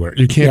get everywhere.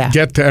 You can't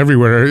get to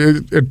everywhere.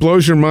 It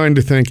blows your mind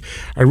to think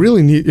I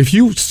really need. If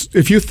you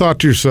thought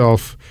to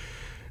yourself,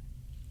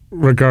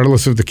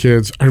 regardless of the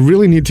kids, I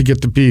really need to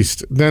get to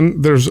Beast.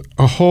 Then there's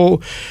a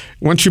whole.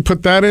 Once you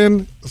put that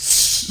in,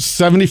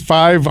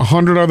 75,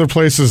 100 other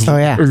places. Oh,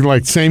 yeah.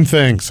 Like same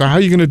thing. So how are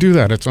you going to do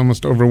that? It's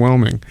almost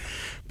overwhelming.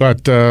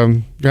 But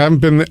I haven't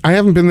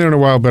been there in a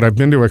while, but I've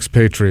been to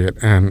Expatriate,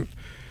 and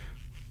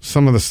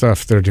some of the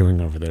stuff they're doing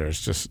over there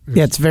is just...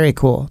 it's very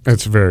cool.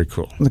 It's very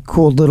cool. The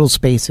cool little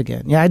space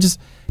again. Yeah,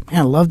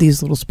 I love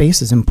these little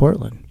spaces in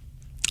Portland.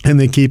 And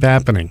they keep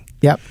happening.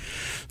 Yep.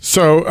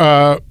 So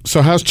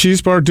how's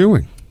Cheese Bar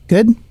doing?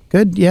 Good.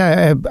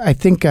 Yeah, I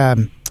think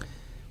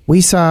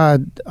we saw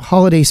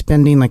holiday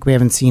spending like we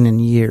haven't seen in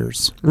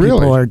years. Really?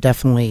 People are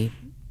definitely...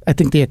 I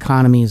think the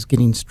economy is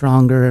getting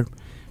stronger.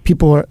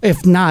 People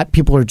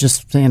are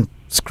just saying,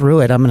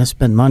 screw it, I'm going to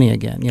spend money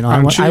again.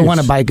 I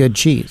want to buy good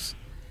cheese.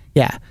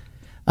 Yeah.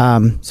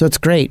 So it's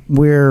great.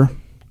 I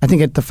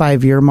think at the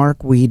 5-year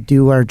mark, we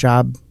do our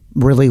job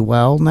really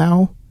well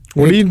now.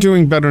 What are you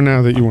doing better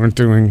now that you weren't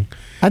doing?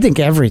 I think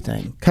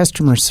everything.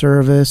 Customer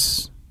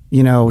service,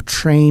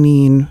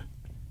 training,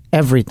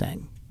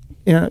 everything.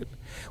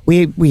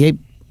 We're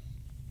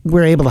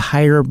able to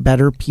hire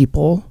better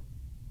people,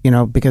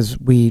 because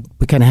we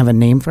kind of have a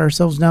name for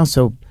ourselves now.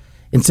 So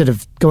instead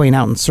of going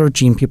out and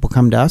searching, people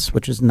come to us,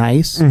 which is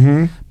nice.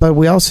 Mm-hmm. But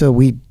we also,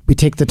 we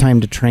take the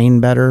time to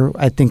train better.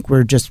 I think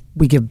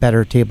we give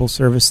better table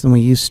service than we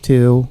used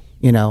to.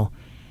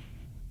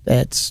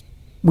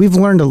 We've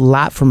learned a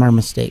lot from our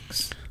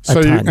mistakes.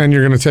 So you're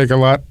going to take a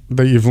lot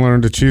that you've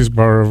learned at Cheese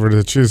Bar over to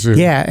Chizu.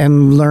 Yeah,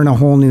 and learn a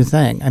whole new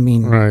thing. I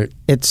mean, right.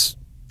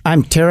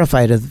 I'm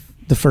terrified of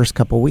the first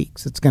couple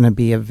weeks. It's going to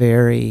be a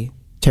very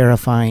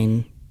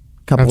terrifying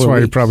couple of weeks. That's why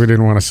you probably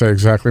didn't want to say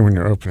exactly when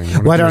you're opening.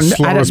 You want it as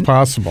slow as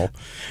possible.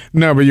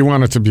 No, but you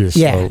want it to be a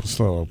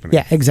slow opening.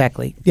 Yeah,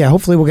 exactly. Yeah,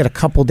 hopefully we'll get a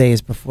couple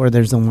days before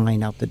there's a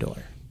line out the door.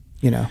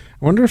 I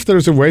wonder if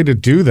there's a way to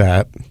do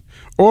that,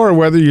 or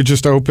whether you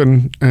just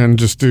open and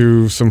just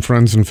do some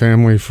friends and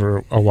family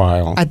for a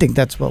while. I think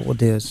that's what we'll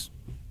do, is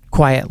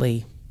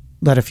quietly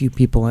let a few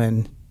people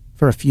in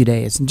for a few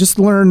days and just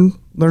learn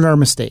our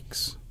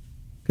mistakes.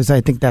 Because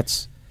I think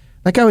that's,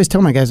 like I always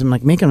tell my guys, I'm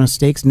like, making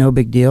mistakes, no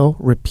big deal.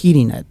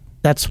 Repeating it,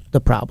 that's the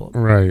problem.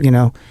 Right.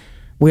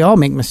 We all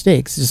make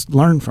mistakes. Just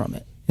learn from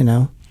it,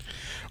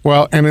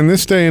 Well, and in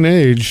this day and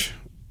age,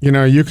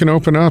 you can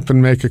open up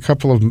and make a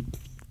couple of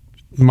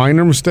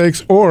minor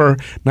mistakes or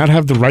not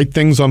have the right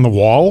things on the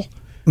wall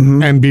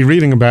and be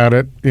reading about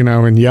it,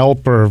 in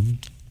Yelp or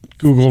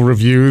Google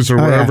reviews or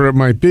wherever it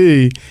might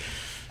be.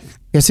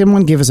 Yeah,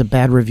 someone gave us a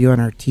bad review on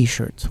our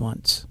T-shirts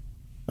once.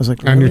 I was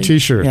like, really? On your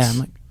T-shirts? Yeah, I'm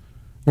like,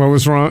 what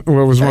was wrong?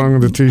 What was wrong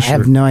with the T-shirt? I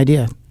have no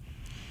idea.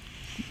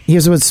 He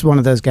was one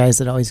of those guys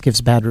that always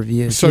gives bad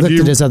reviews. So he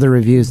looked at his other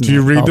reviews. Do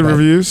you read the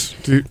reviews?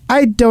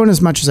 I don't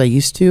as much as I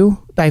used to.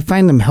 I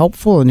find them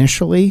helpful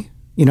initially,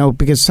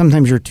 because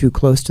sometimes you're too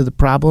close to the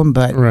problem.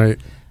 But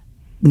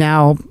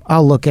now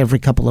I'll look every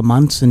couple of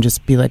months and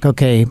just be like,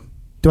 okay,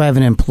 do I have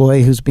an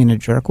employee who's being a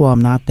jerk while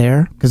I'm not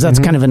there? Because that's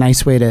kind of a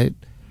nice way to,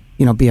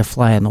 be a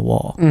fly on the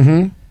wall.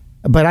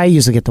 But I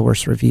usually get the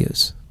worst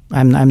reviews.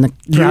 I'm the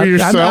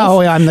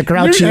I'm the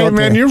grouchy old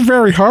man, you're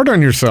very hard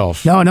on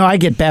yourself. No, I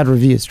get bad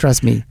reviews.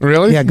 Trust me.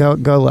 Really? Yeah, go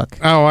look.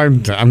 Oh,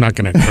 I'm not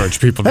going to encourage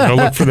people to go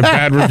look for the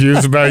bad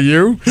reviews about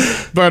you.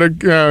 But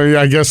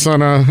I guess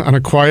on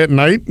a quiet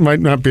night might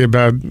not be a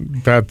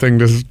bad thing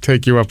to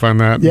take you up on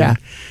that. Yeah.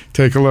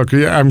 Take a look.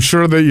 Yeah, I'm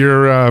sure that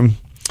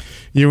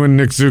you and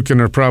Nick Zukin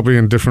are probably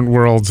in different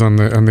worlds on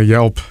the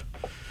Yelp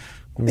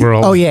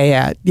world. Oh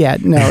yeah.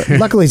 No,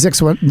 luckily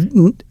Zick's one.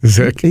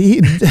 Zick.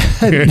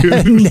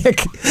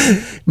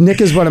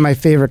 Nick is one of my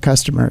favorite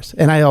customers,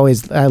 and I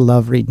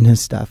love reading his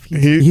stuff.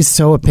 He's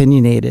so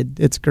opinionated.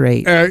 It's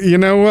great. You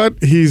know what?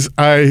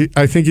 I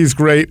think he's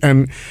great,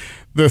 and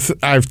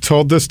I've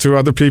told this to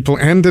other people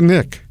and to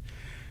Nick.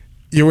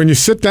 When you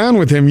sit down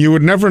with him, you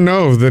would never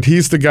know that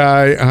he's the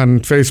guy on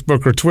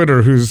Facebook or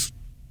Twitter who's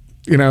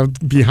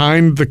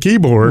behind the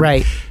keyboard.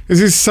 Right. Because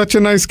he's such a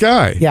nice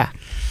guy. Yeah.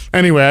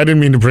 Anyway, I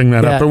didn't mean to bring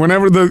that up, but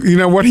whenever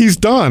what he's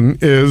done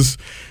is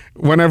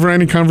whenever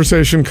any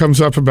conversation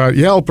comes up about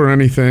Yelp or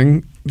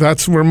anything,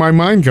 that's where my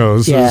mind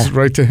goes, is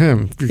right to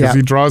him, because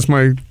he draws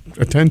my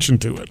attention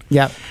to it.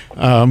 Yeah.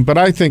 But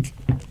I think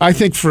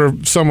for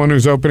someone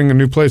who's opening a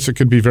new place, it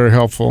could be very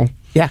helpful.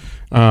 Yeah.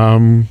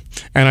 And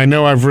I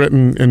know I've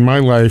written in my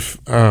life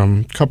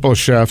a couple of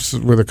chefs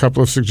with a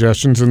couple of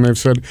suggestions, and they've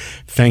said,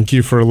 thank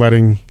you for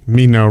letting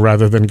me know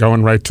rather than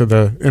going right to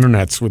the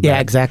internets with that. Yeah,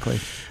 exactly.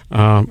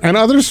 And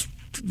others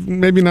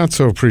maybe not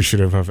so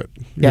appreciative of it.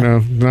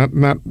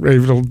 Not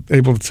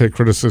able to take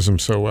criticism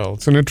so well.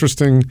 It's an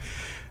interesting.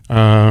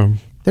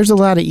 There's a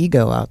lot of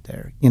ego out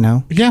there,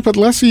 Yeah, but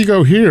less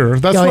ego here.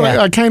 That's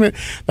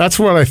That's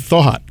what I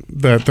thought,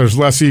 that there's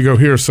less ego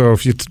here. So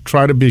if you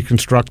try to be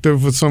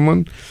constructive with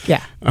someone,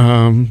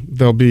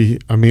 they'll be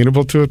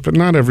amenable to it. But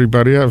not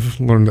everybody. I've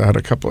learned that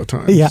a couple of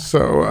times. Yeah.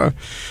 So,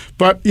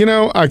 but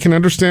I can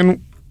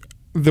understand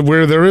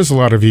where there is a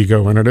lot of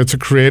ego in it. It's a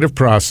creative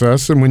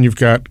process, and when you've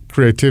got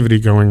creativity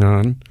going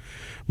on,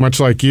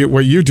 much like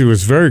what you do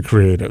is very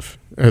creative.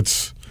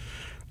 It's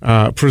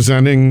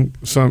presenting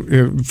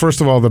first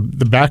of all, the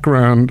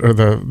background or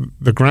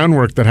the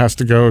groundwork that has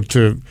to go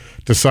to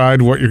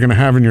decide what you're going to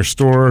have in your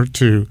store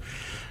to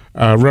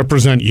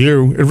represent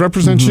you. It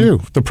represents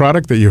you, the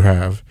product that you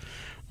have,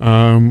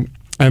 and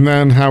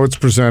then how it's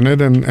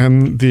presented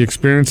and the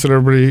experience that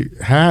everybody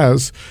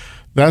has.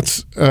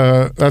 That's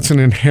an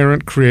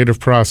inherent creative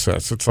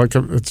process. It's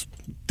it's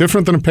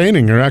different than a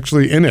painting. You're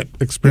actually in it,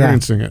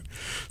 experiencing it.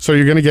 So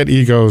you're going to get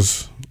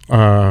egos.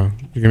 You're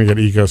going to get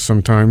egos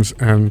sometimes,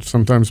 and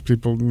sometimes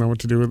people know what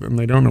to do with it, and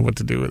they don't know what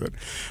to do with it.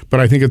 But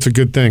I think it's a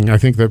good thing. I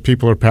think that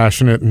people are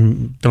passionate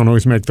and don't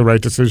always make the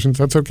right decisions.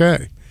 That's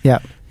okay. Yeah.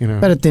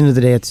 But at the end of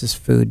the day, it's just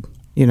food.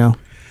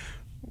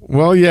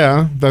 Well,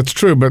 yeah, that's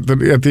true. But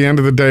at the end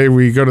of the day,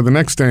 we go to the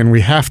next day and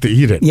we have to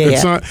eat it.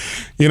 It's not,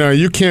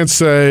 you can't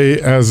say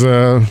as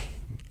a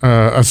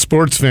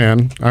sports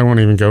fan, I won't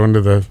even go into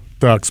the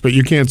Ducks, but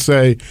you can't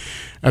say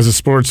as a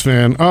sports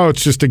fan, oh,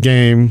 it's just a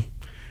game,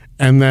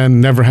 and then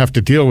never have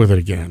to deal with it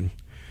again.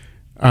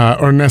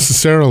 Or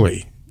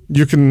necessarily.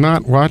 You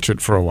cannot watch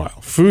it for a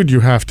while. Food, you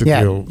have to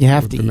deal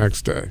with the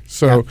next day.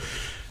 So,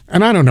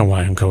 and I don't know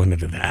why I'm going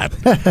into that.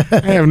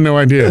 I have no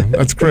idea.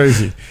 That's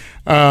crazy.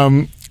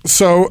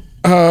 So,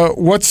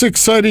 what's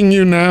exciting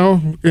you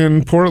now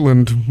in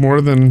Portland more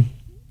than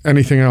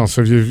anything else?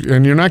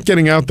 And you're not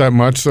getting out that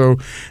much, so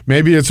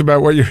maybe it's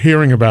about what you're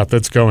hearing about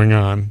that's going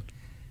on.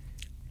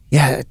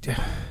 Yeah,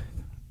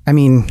 I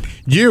mean,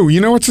 you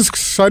know what's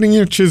exciting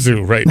you?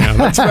 Chizu right now.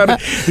 That's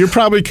about it. You're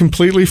probably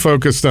completely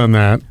focused on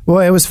that. Well,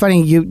 it was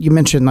funny. You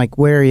mentioned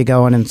where are you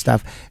going and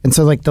stuff, and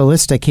so the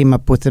list I came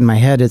up with in my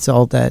head is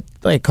all that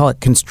I call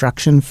it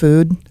construction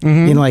food.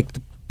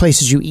 The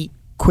places you eat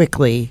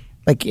quickly.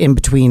 In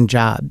between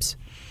jobs,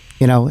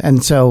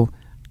 and so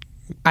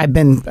I've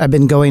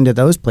been going to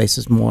those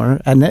places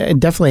more,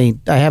 and definitely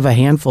I have a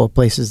handful of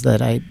places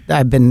that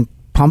I've been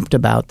pumped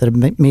about that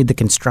have made the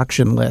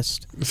construction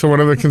list. So what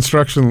are the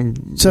construction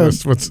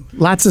lists?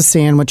 Lots of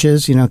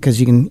sandwiches,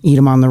 because you can eat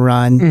them on the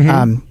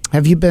run.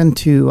 Have you been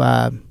to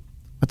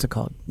what's it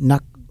called?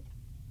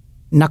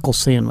 knuckle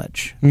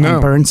sandwich No.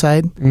 on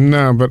Burnside.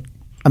 No, but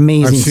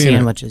Amazing I've seen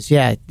sandwiches.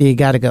 Yeah, you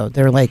got to go.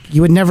 They're like,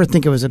 you would never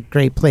think it was a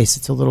great place.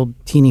 It's a little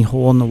teeny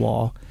hole in the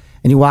wall.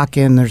 And you walk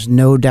in, there's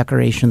no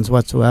decorations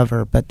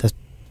whatsoever, but the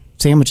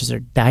sandwiches are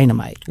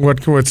dynamite.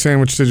 What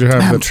sandwich did you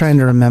have? I'm trying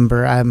to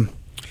remember.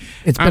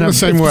 It's the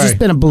same way. It's just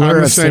been a blur I'm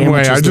the of same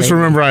way. I just lately.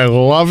 remember I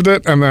loved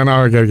it, and then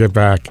I got to get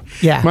back.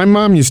 Yeah. My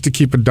mom used to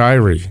keep a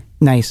diary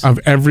Nice. of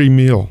every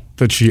meal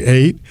that she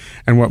ate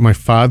and what my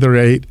father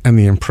ate and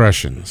the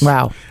impressions.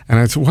 Wow. And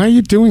I said, why are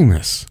you doing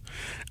this?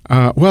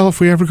 Well, if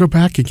we ever go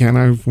back again,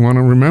 I want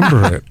to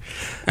remember it.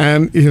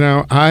 And,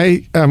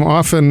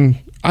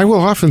 I will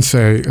often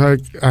say,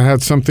 like, I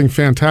had something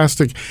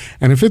fantastic,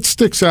 and if it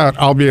sticks out,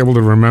 I'll be able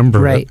to remember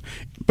Right. it.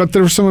 But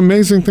there are some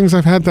amazing things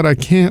I've had that I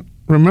can't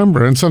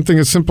remember, and something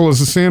as simple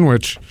as a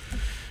sandwich,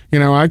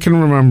 I can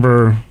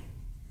remember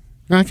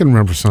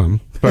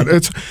some, but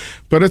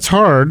it's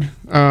hard.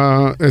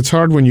 It's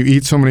hard when you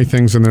eat so many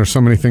things and there's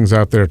so many things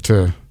out there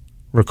to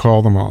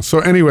recall them all. So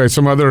anyway,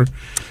 some other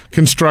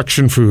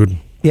construction food.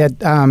 Yeah.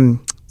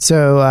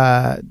 So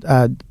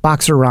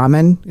Boxer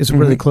Ramen is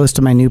really close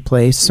to my new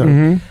place.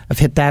 So I've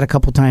hit that a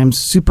couple times.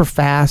 Super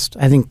fast.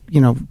 I think,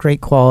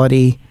 great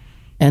quality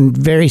and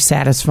very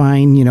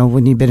satisfying,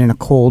 when you've been in a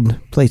cold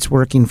place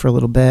working for a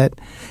little bit.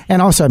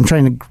 And also I'm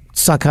trying to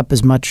suck up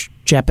as much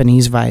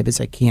Japanese vibe as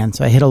I can.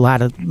 So I hit a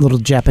lot of little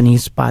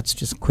Japanese spots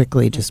just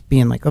quickly, just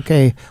being like,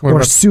 okay,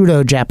 or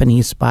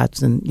pseudo-Japanese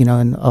spots and, in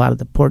a lot of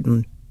the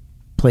Portland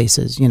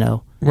places,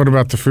 What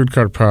about the food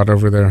cart pod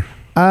over there?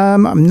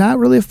 I'm not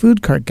really a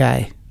food cart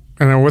guy.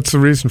 And what's the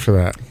reason for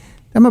that?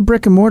 I'm a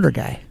brick and mortar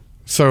guy.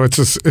 So it's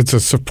a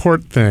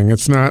support thing.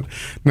 It's not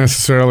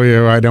necessarily,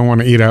 I don't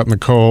want to eat out in the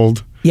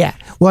cold. Yeah.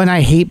 Well, and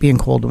I hate being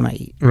cold when I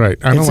eat. Right.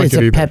 I don't like it's it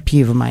a either. pet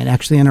peeve of mine,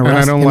 actually, in a And I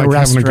restaurant. don't like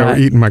having to go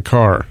eat in my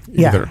car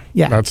either.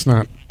 Yeah. That's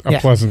not a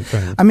pleasant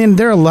thing. I mean,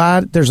 there's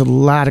a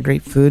lot of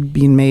great food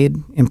being made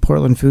in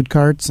Portland food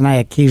carts, and I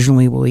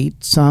occasionally will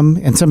eat some,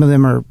 and some of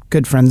them are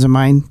good friends of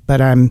mine,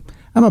 but I'm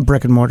a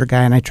brick and mortar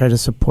guy, and I try to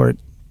support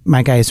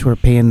my guys who are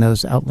paying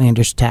those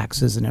outlandish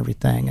taxes and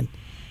everything, and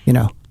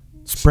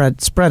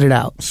spread it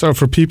out. So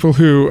for people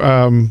who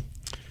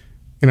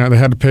they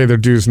had to pay their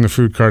dues in the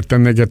food cart,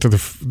 then they get to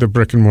the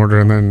brick and mortar,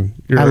 and then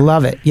I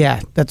love it.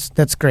 Yeah,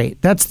 that's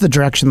great. That's the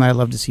direction that I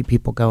love to see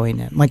people going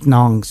in. Like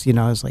Nong's,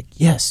 I was like,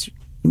 yes,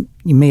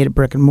 you made it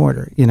brick and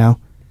mortar.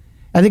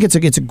 I think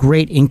it's a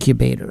great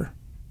incubator.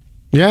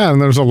 Yeah,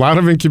 and there's a lot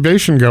of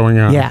incubation going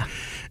on. Yeah,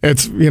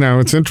 it's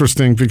it's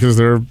interesting because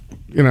there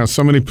are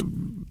so many.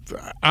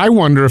 I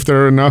wonder if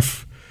there are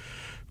enough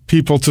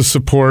people to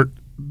support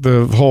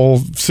the whole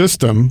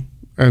system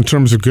in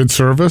terms of good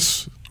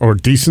service or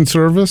decent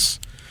service,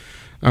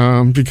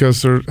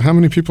 because how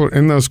many people are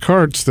in those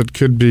carts that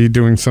could be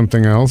doing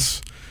something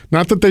else?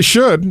 Not that they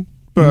should,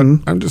 but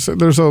I'm just saying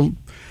there's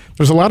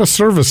a lot of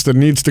service that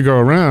needs to go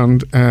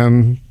around,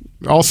 and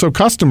also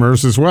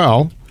customers as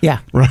well. Yeah,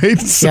 right.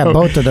 So, yeah,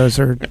 both of those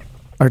are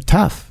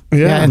tough.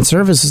 Yeah. And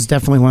service is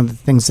definitely one of the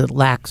things that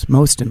lacks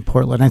most in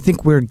Portland. I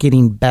think we're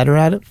getting better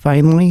at it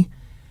finally.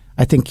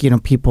 I think,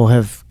 people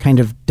have kind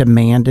of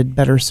demanded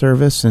better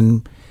service,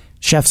 and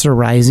chefs are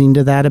rising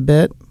to that a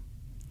bit,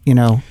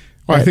 Well,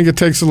 I think it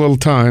takes a little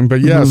time,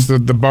 but yes,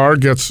 the bar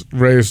gets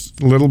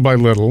raised little by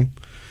little,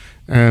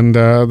 and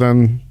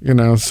then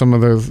some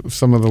of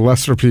the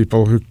lesser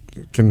people who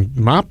can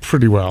mop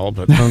pretty well,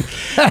 but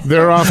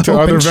they're off to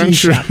other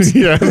ventures.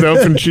 Yeah, the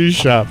open cheese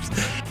shops.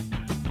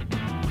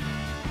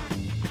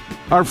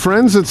 Our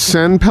friends at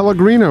San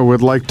Pellegrino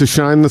would like to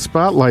shine the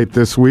spotlight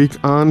this week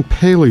on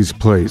Paley's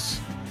Place.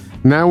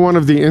 Now one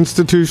of the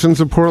institutions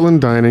of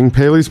Portland dining,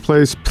 Paley's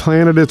Place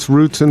planted its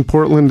roots in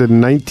Portland in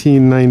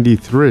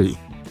 1993.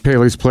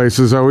 Paley's Place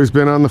has always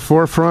been on the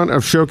forefront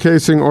of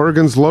showcasing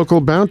Oregon's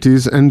local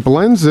bounties and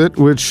blends it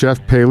with Chef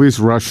Paley's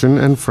Russian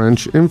and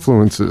French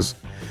influences.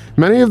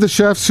 Many of the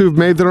chefs who've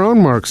made their own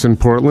marks in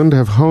Portland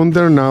have honed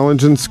their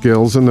knowledge and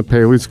skills in the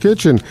Paley's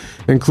kitchen,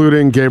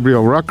 including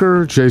Gabriel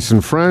Rucker,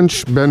 Jason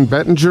French, Ben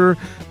Bettinger,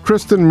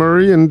 Kristen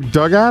Murray, and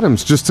Doug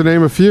Adams, just to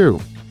name a few.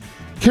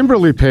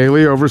 Kimberly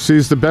Paley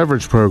oversees the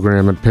beverage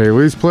program at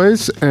Paley's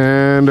Place,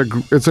 and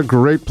it's a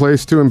great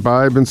place to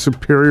imbibe in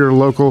superior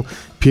local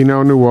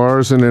Pinot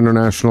Noirs and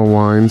international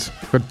wines.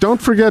 But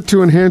don't forget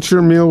to enhance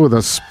your meal with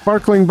a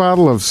sparkling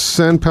bottle of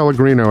San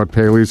Pellegrino at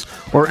Paley's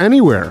or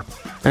anywhere.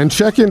 And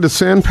check into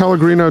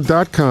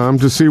sanpellegrino.com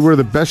to see where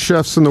the best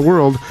chefs in the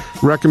world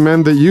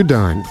recommend that you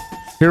dine.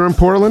 Here in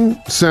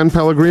Portland, San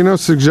Pellegrino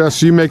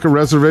suggests you make a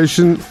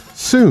reservation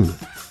soon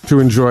to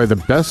enjoy the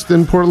best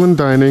in Portland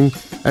dining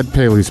at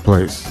Paley's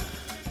Place.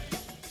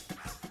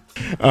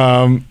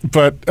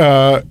 But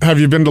have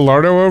you been to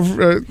Lardo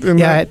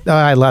over?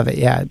 I love it.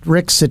 Yeah,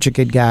 Rick's such a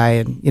good guy,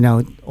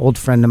 and old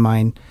friend of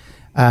mine.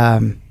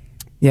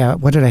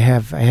 What did I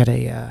have? I had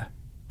a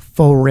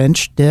faux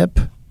wrench dip,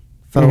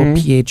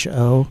 faux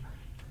PHO,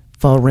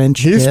 faux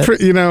wrench. He's dip.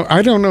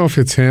 I don't know if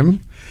it's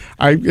him.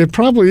 It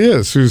probably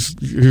is. Who's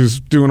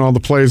doing all the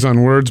plays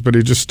on words, but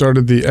he just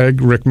started the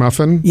Egg Rick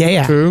Muffin.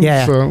 Yeah.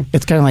 So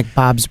It's kind of like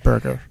Bob's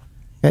Burger.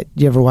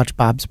 You ever watch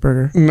Bob's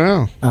Burger?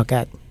 No. Oh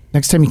God,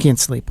 Next time you can't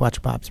sleep,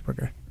 watch Bob's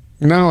Burger.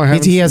 No, I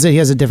haven't. He has a different burger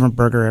every day with a different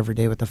burger every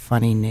day with a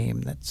funny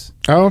name. That's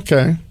Oh,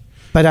 okay.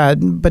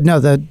 but no,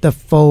 the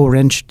faux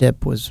wrench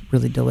dip was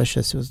really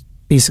delicious. It was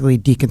basically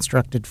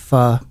deconstructed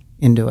pho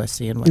into a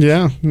sandwich.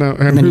 Yeah. No.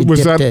 And then you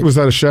was dipped that it. was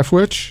that a chef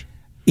witch?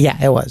 Yeah,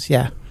 it was.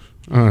 Yeah,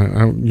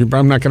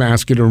 I'm not going to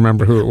ask you to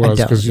remember who it was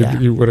don't, because yeah.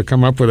 you would have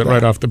come up with it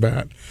right off the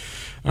bat.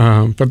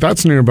 But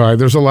that's nearby.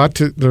 There's a lot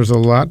to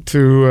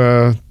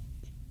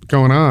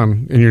going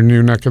on in your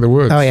new neck of the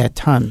woods. oh yeah,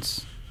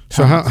 tons.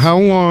 So how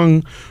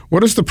long?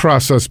 What has the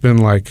process been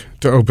like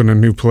to open a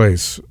new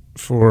place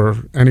for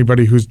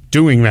anybody who's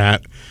doing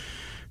that?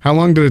 How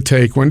long did it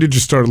take? When did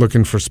you start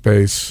looking for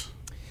space?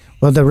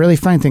 Well, the really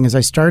funny thing is,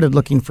 I started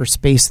looking for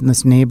space in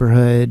this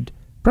neighborhood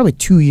probably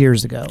 2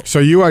 years ago. So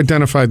you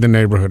identified the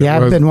neighborhood. Yeah,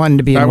 I've been wanting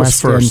to be in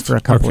West End for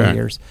a couple of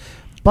years.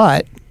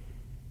 But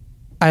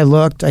I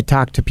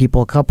talked to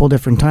people a couple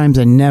different times.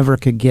 I never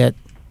could get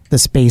the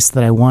space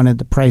that I wanted,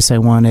 the price I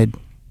wanted.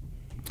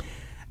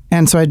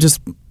 And so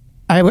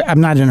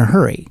I'm not in a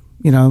hurry,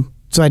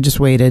 so I just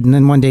waited. And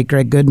then one day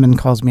Greg Goodman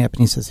calls me up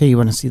and he says, hey, you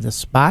want to see this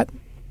spot?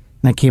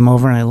 And I came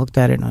over and I looked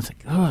at it and I was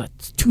like, oh,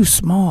 it's too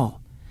small.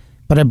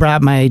 But I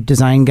brought my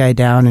design guy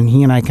down and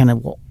he and I kind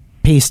of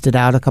paced it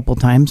out a couple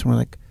times. And we're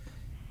like,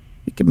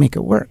 we could make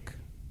it work.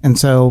 And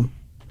so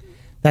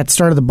that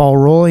started the ball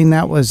rolling.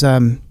 That was,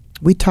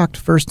 we talked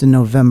first in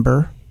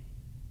November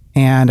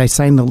and I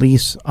signed the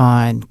lease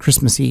on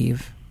Christmas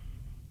Eve.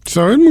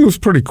 So it moves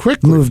pretty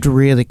quickly. Moved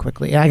really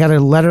quickly. I got a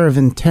letter of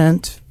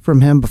intent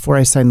from him before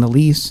I signed the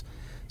lease.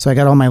 So I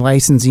got all my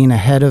licensing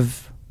ahead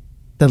of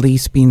the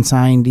lease being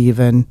signed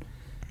even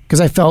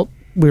because I felt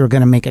we were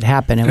going to make it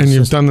happen. And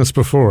you've done this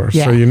before,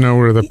 Yeah. so you know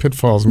where the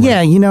pitfalls might.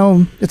 Yeah,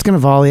 it's going to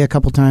volley a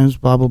couple times,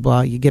 blah, blah,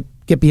 blah. You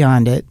get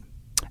beyond it.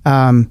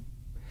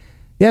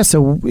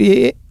 So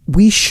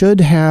we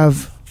should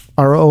have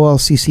our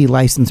OLCC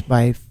license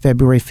by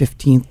February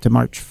 15th to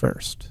March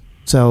 1st.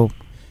 So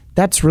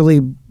that's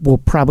will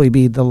probably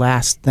be the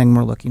last thing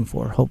we're looking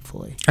for,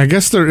 hopefully. I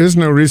guess there is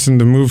no reason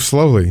to move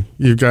slowly.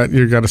 You got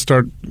to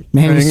start.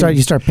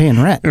 You start paying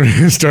rent.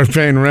 Start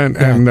paying rent,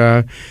 Yeah.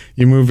 and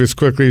you move as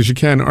quickly as you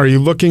can. Are you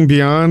looking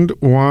beyond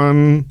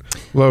one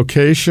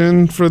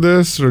location for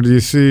this, or do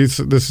you see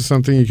this is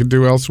something you could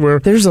do elsewhere?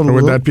 Or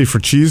would that be for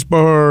Cheese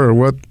Bar, or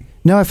what?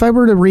 No, if I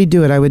were to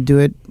redo it, I would do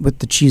it with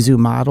the Chizu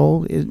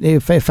model.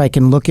 If I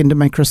can look into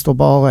my crystal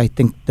ball, I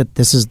think that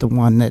this is the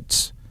one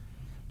that's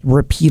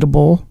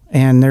repeatable,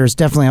 and there's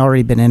definitely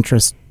already been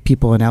interest.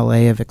 People in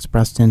LA have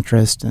expressed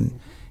interest, and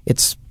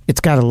it's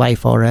got a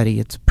life already.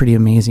 It's pretty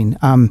amazing.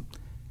 So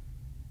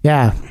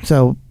I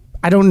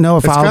don't know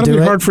if I'll do it. It's got to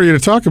be hard for you to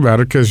talk about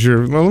it because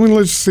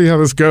let's see how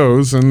this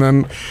goes, and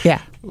then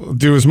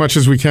do as much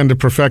as we can to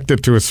perfect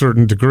it to a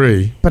certain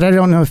degree. But I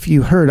don't know if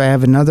you heard, I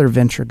have another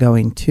venture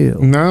going too.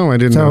 No, I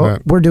didn't know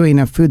that. We're doing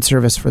a food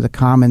service for the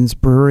Commons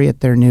Brewery at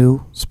their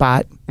new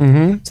spot.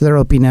 Mm-hmm. So they're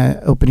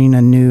opening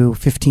a new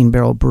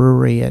 15-barrel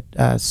brewery at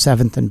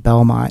 7th and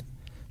Belmont.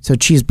 So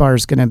Cheese Bar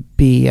is going to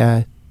be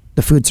the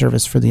food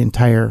service for the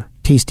entire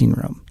tasting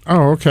room.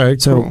 Oh, okay.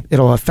 So cool.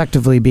 It'll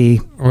effectively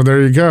be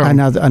there you go.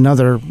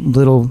 Another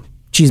little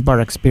Cheese Bar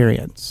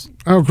experience.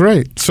 Oh,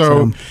 great.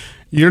 So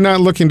you're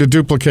not looking to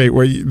duplicate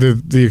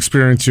the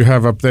experience you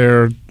have up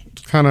there,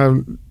 kind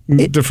of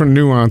different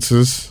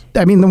nuances.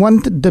 I mean,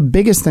 the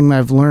biggest thing that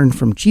I've learned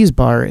from Cheese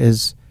Bar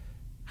is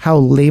how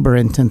labor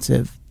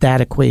intensive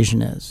that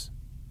equation is.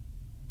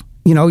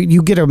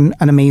 You get an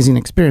amazing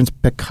experience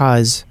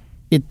because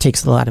it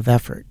takes a lot of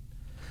effort.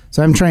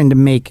 So I'm trying to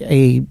make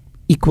a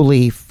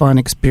equally fun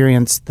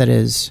experience that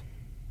is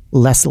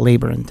less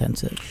labor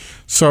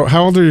intensive. So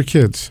how old are your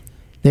kids?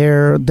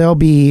 They'll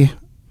be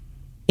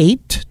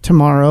 8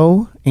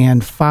 tomorrow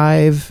and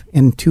 5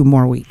 in 2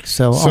 more weeks.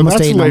 So almost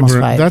that's 8 and almost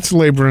 5. That's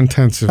labor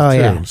intensive too.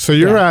 Yeah. So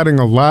you're adding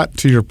a lot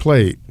to your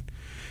plate.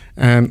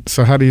 And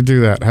so how do you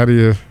do that? How do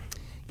you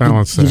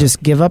balance that? You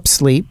just give up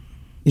sleep.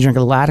 You drink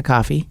a lot of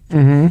coffee.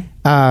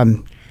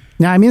 Mm-hmm.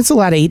 Now, I mean, it's a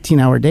lot of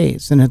 18-hour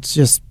days, and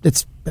it's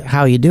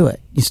how you do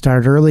it. You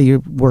start early, you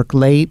work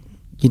late,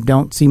 you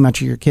don't see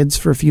much of your kids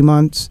for a few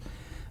months.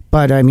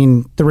 But, I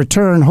mean, the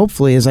return,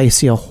 hopefully, is I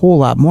see a whole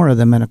lot more of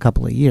them in a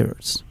couple of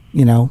years,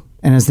 And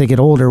as they get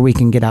older, we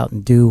can get out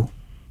and do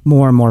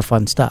more and more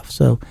fun stuff.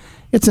 So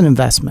it's an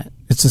investment.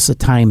 It's just a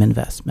time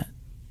investment.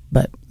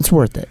 But it's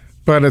worth it.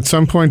 But at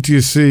some point, do you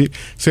see,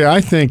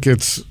 I think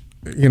it's,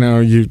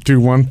 you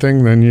do one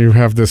thing, then you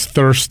have this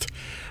thirst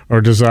or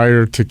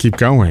desire to keep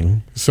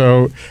going.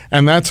 So,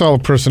 and that's all a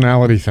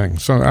personality thing.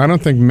 So I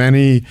don't think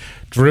many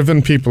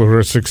driven people who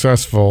are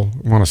successful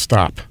want to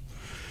stop.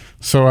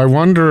 So I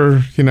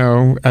wonder,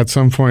 at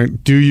some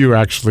point, do you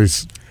actually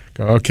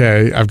go,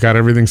 okay, I've got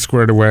everything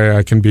squared away,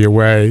 I can be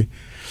away,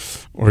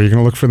 or are you going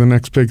to look for the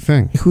next big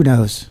thing? Who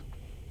knows?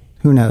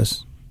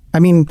 I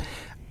mean,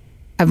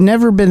 I've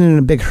never been in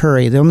a big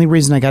hurry. The only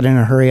reason I got in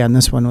a hurry on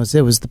this one was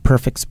it was the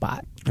perfect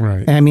spot.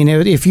 Right. I mean,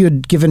 if you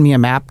had given me a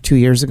map 2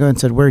 years ago and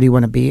said, where do you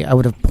want to be? I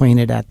would have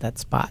pointed at that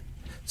spot.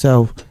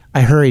 So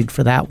I hurried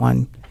for that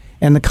one.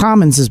 And the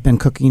Commons has been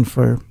cooking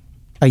for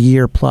a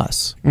year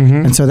plus.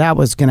 Mm-hmm. And so that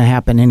was going to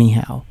happen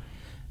anyhow.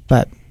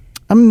 But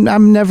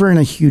I'm never in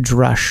a huge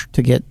rush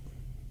to get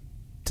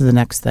to the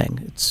next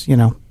thing. It's,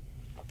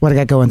 what I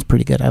got going is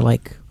pretty good. I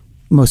like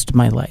most of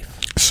my life.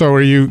 So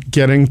are you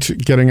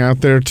getting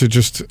out there to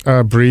just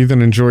breathe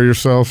and enjoy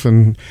yourself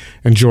and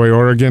enjoy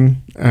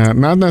Oregon?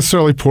 Not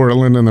necessarily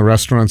Portland and the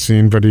restaurant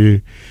scene, but are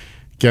you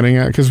getting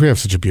out? Because we have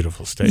such a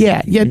beautiful state.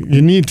 Yeah.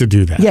 You need to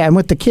do that. Yeah, and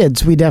with the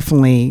kids,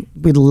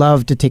 we'd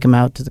love to take them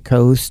out to the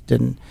coast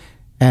and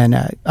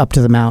up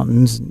to the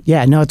mountains.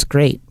 Yeah, no, it's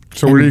great.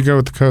 So where do you go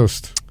with the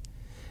coast?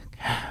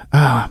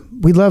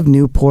 We love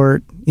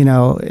Newport.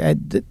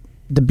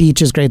 The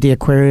beach is great. The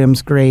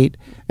aquarium's great.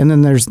 And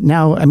then there's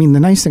now, the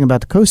nice thing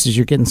about the coast is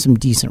you're getting some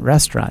decent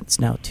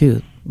restaurants now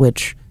too,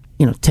 which,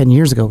 10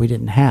 years ago we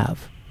didn't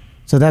have.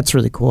 So that's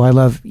really cool. I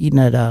love eating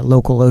at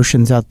Local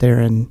Oceans out there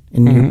in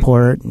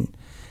Newport. And,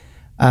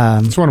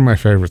 it's one of my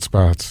favorite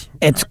spots.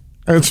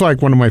 It's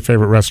like one of my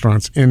favorite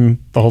restaurants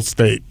in the whole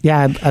state.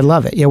 Yeah, I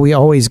love it. Yeah, we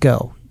always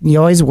go. You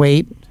always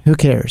wait. Who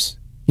cares?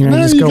 You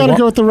got to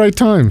go at the right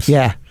times.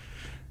 Yeah.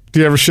 Do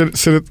you ever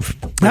sit at?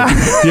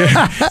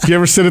 Do you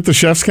ever sit at the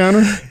chef's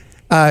counter?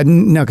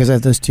 No, because I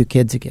have those two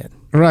kids again.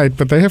 Right,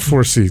 but they have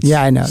 4 seats.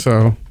 Yeah, I know.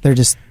 So they're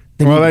just.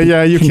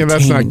 You can.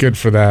 That's not good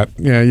for that.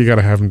 Yeah, you got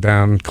to have them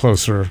down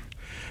closer.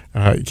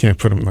 You can't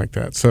put them like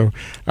that. So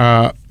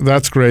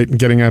that's great. And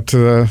getting out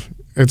to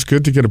it's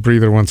good to get a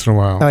breather once in a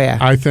while. Oh yeah.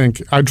 I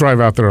think I drive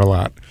out there a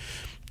lot,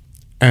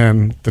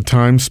 and the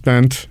time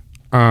spent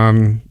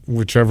on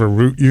whichever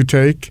route you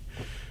take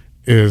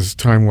is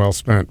time well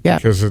spent. Yeah.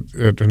 Because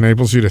it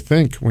enables you to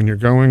think. When you're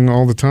going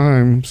all the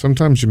time,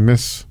 sometimes you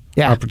miss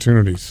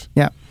opportunities.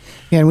 Yeah.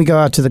 Yeah, and we go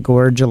out to the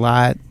gorge a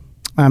lot.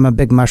 I'm a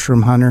big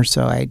mushroom hunter,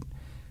 so I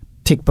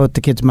take both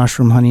the kids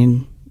mushroom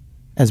hunting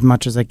as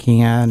much as I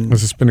can.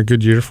 Has this been a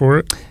good year for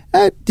it?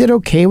 I did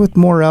okay with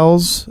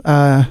morels,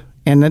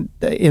 and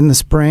in the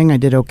spring I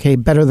did okay,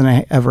 better than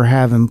I ever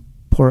have in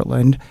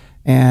Portland.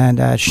 And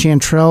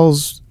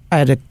chanterelles, I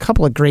had a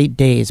couple of great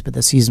days, but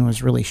the season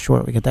was really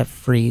short. We got that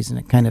freeze, and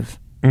it kind of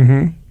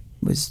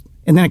was,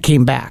 and then it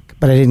came back,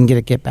 but I didn't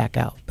get back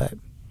out.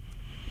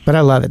 But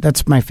I love it.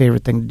 That's my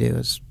favorite thing to do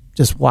is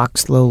just walk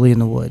slowly in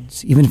the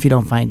woods, even if you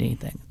don't find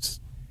anything.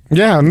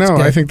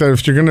 I think that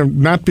if you're going to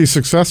not be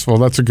successful,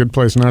 that's a good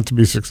place not to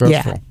be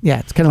successful. Yeah,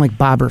 it's kind of like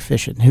bobber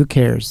fishing. Who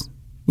cares?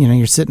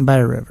 You're sitting by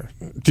a river.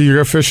 Do you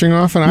go fishing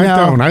often? I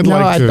don't. I'd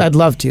like to. I'd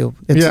love to.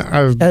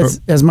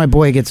 As my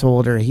boy gets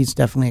older, he's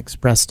definitely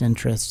expressed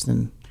interest,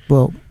 and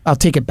I'll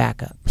take it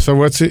back up. So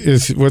what's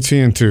he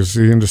into? Is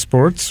he into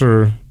sports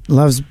or?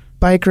 Loves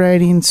bike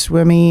riding,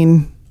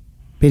 swimming,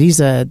 but he's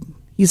a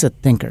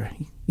thinker.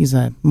 He's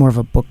more of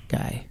a book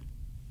guy.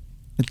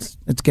 It's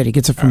good. He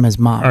gets it from his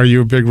mom. Are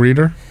you a big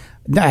reader?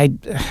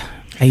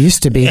 I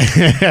used to be.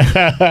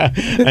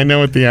 I know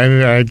what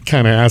I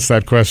kind of asked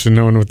that question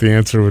knowing what the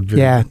answer would be.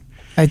 Yeah.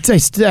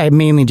 I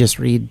mainly just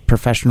read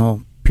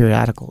professional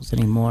periodicals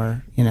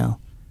anymore.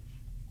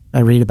 I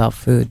read about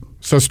food.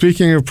 So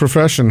speaking of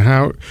profession,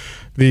 how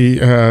the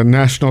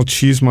National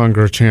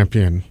Cheesemonger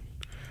Champion,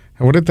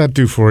 what did that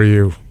do for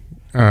you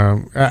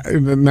now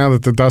that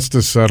the dust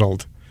is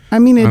settled?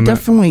 It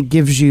definitely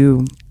gives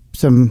you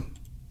some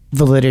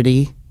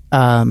validity.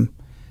 But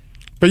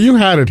you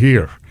had it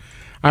here.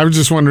 I was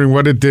just wondering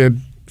what it did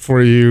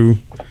for you.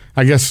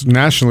 I guess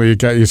nationally it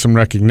got you some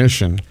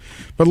recognition,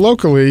 but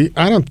locally,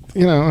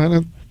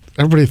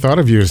 everybody thought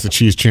of you as the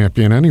cheese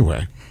champion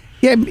anyway.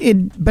 Yeah,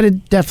 but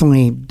it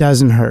definitely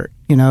doesn't hurt,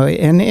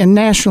 and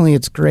nationally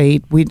it's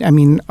great.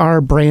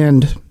 Our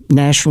brand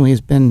nationally has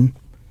been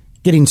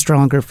getting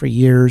stronger for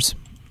years.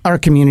 Our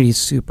community is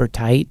super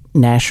tight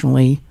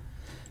nationally.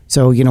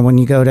 So, when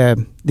you go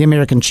to the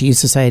American Cheese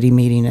Society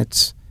meeting,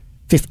 it's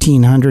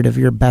 1,500 of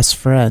your best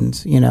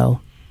friends,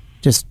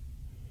 just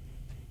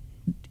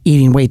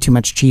eating way too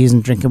much cheese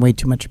and drinking way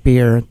too much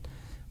beer.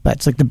 But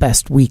it's like the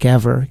best week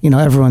ever.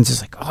 Everyone's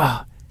just like,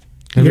 oh.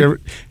 Have you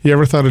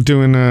ever thought of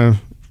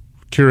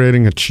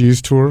curating a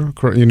cheese tour?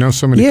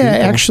 So many people. Yeah,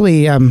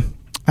 actually, I'm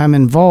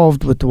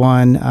involved with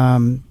one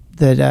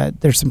that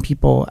there's some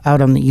people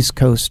out on the East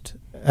Coast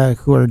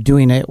who are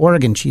doing an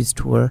Oregon cheese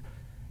tour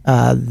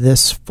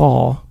this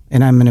fall.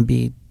 And I'm going to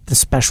be the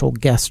special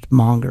guest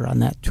monger on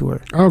that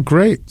tour. Oh,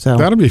 great. So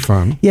that'll be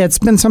fun. Yeah, it's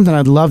been something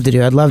I'd love to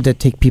do. I'd love to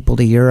take people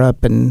to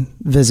Europe and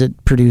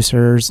visit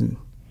producers. And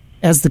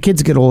as the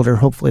kids get older,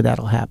 hopefully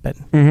that'll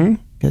happen. Mm-hmm.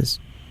 Because,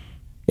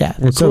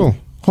 well, so cool.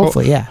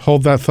 Hopefully,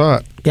 Hold that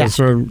thought. Yeah.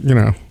 So,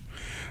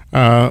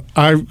 I'm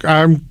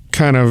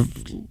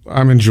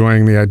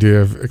enjoying the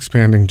idea of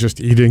expanding just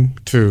eating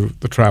to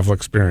the travel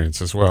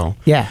experience as well.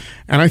 Yeah.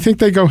 And I think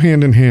they go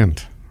hand in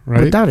hand,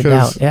 right? Without a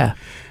doubt, yeah.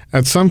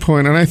 At some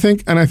point, and I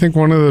think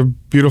one of the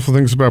beautiful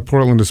things about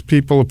Portland is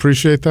people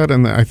appreciate that,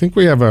 and I think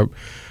we have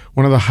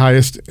one of the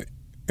highest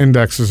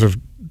indexes of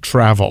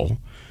travelers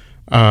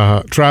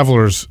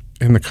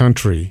in the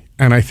country,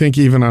 and I think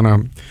even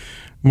on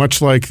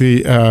much like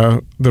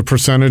the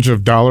percentage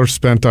of dollars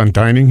spent on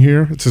dining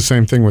here, it's the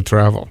same thing with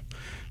travel.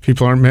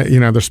 People aren't,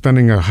 they're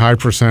spending a high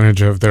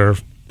percentage of their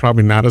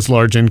probably not as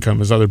large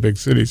income as other big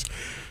cities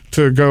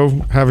to go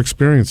have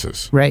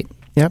experiences. Right.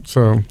 Yep.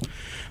 So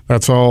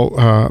That's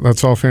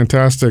all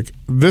fantastic.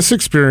 This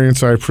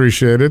experience I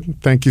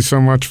appreciated. Thank you so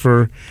much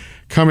for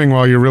coming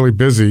while you're really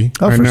busy.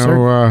 Oh, I for know.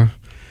 sure.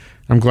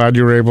 I'm glad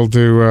you were able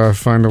to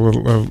find a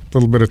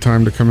little bit of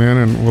time to come in,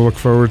 and we'll look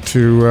forward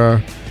to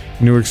a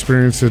new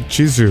experience at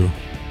Chizu.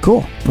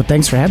 Cool. Well,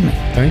 thanks for having me.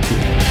 Thank you.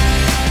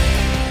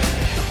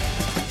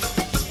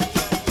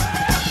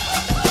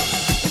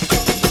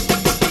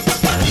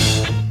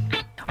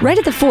 Right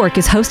at the Fork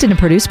is hosted and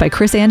produced by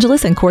Chris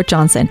Angelis and Court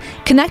Johnson.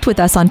 Connect with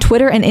us on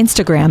Twitter and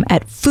Instagram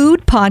at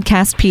Food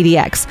Podcast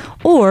PDX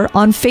or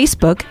on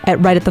Facebook at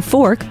Right at the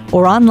Fork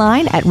or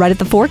online at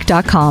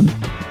rightatthefork.com.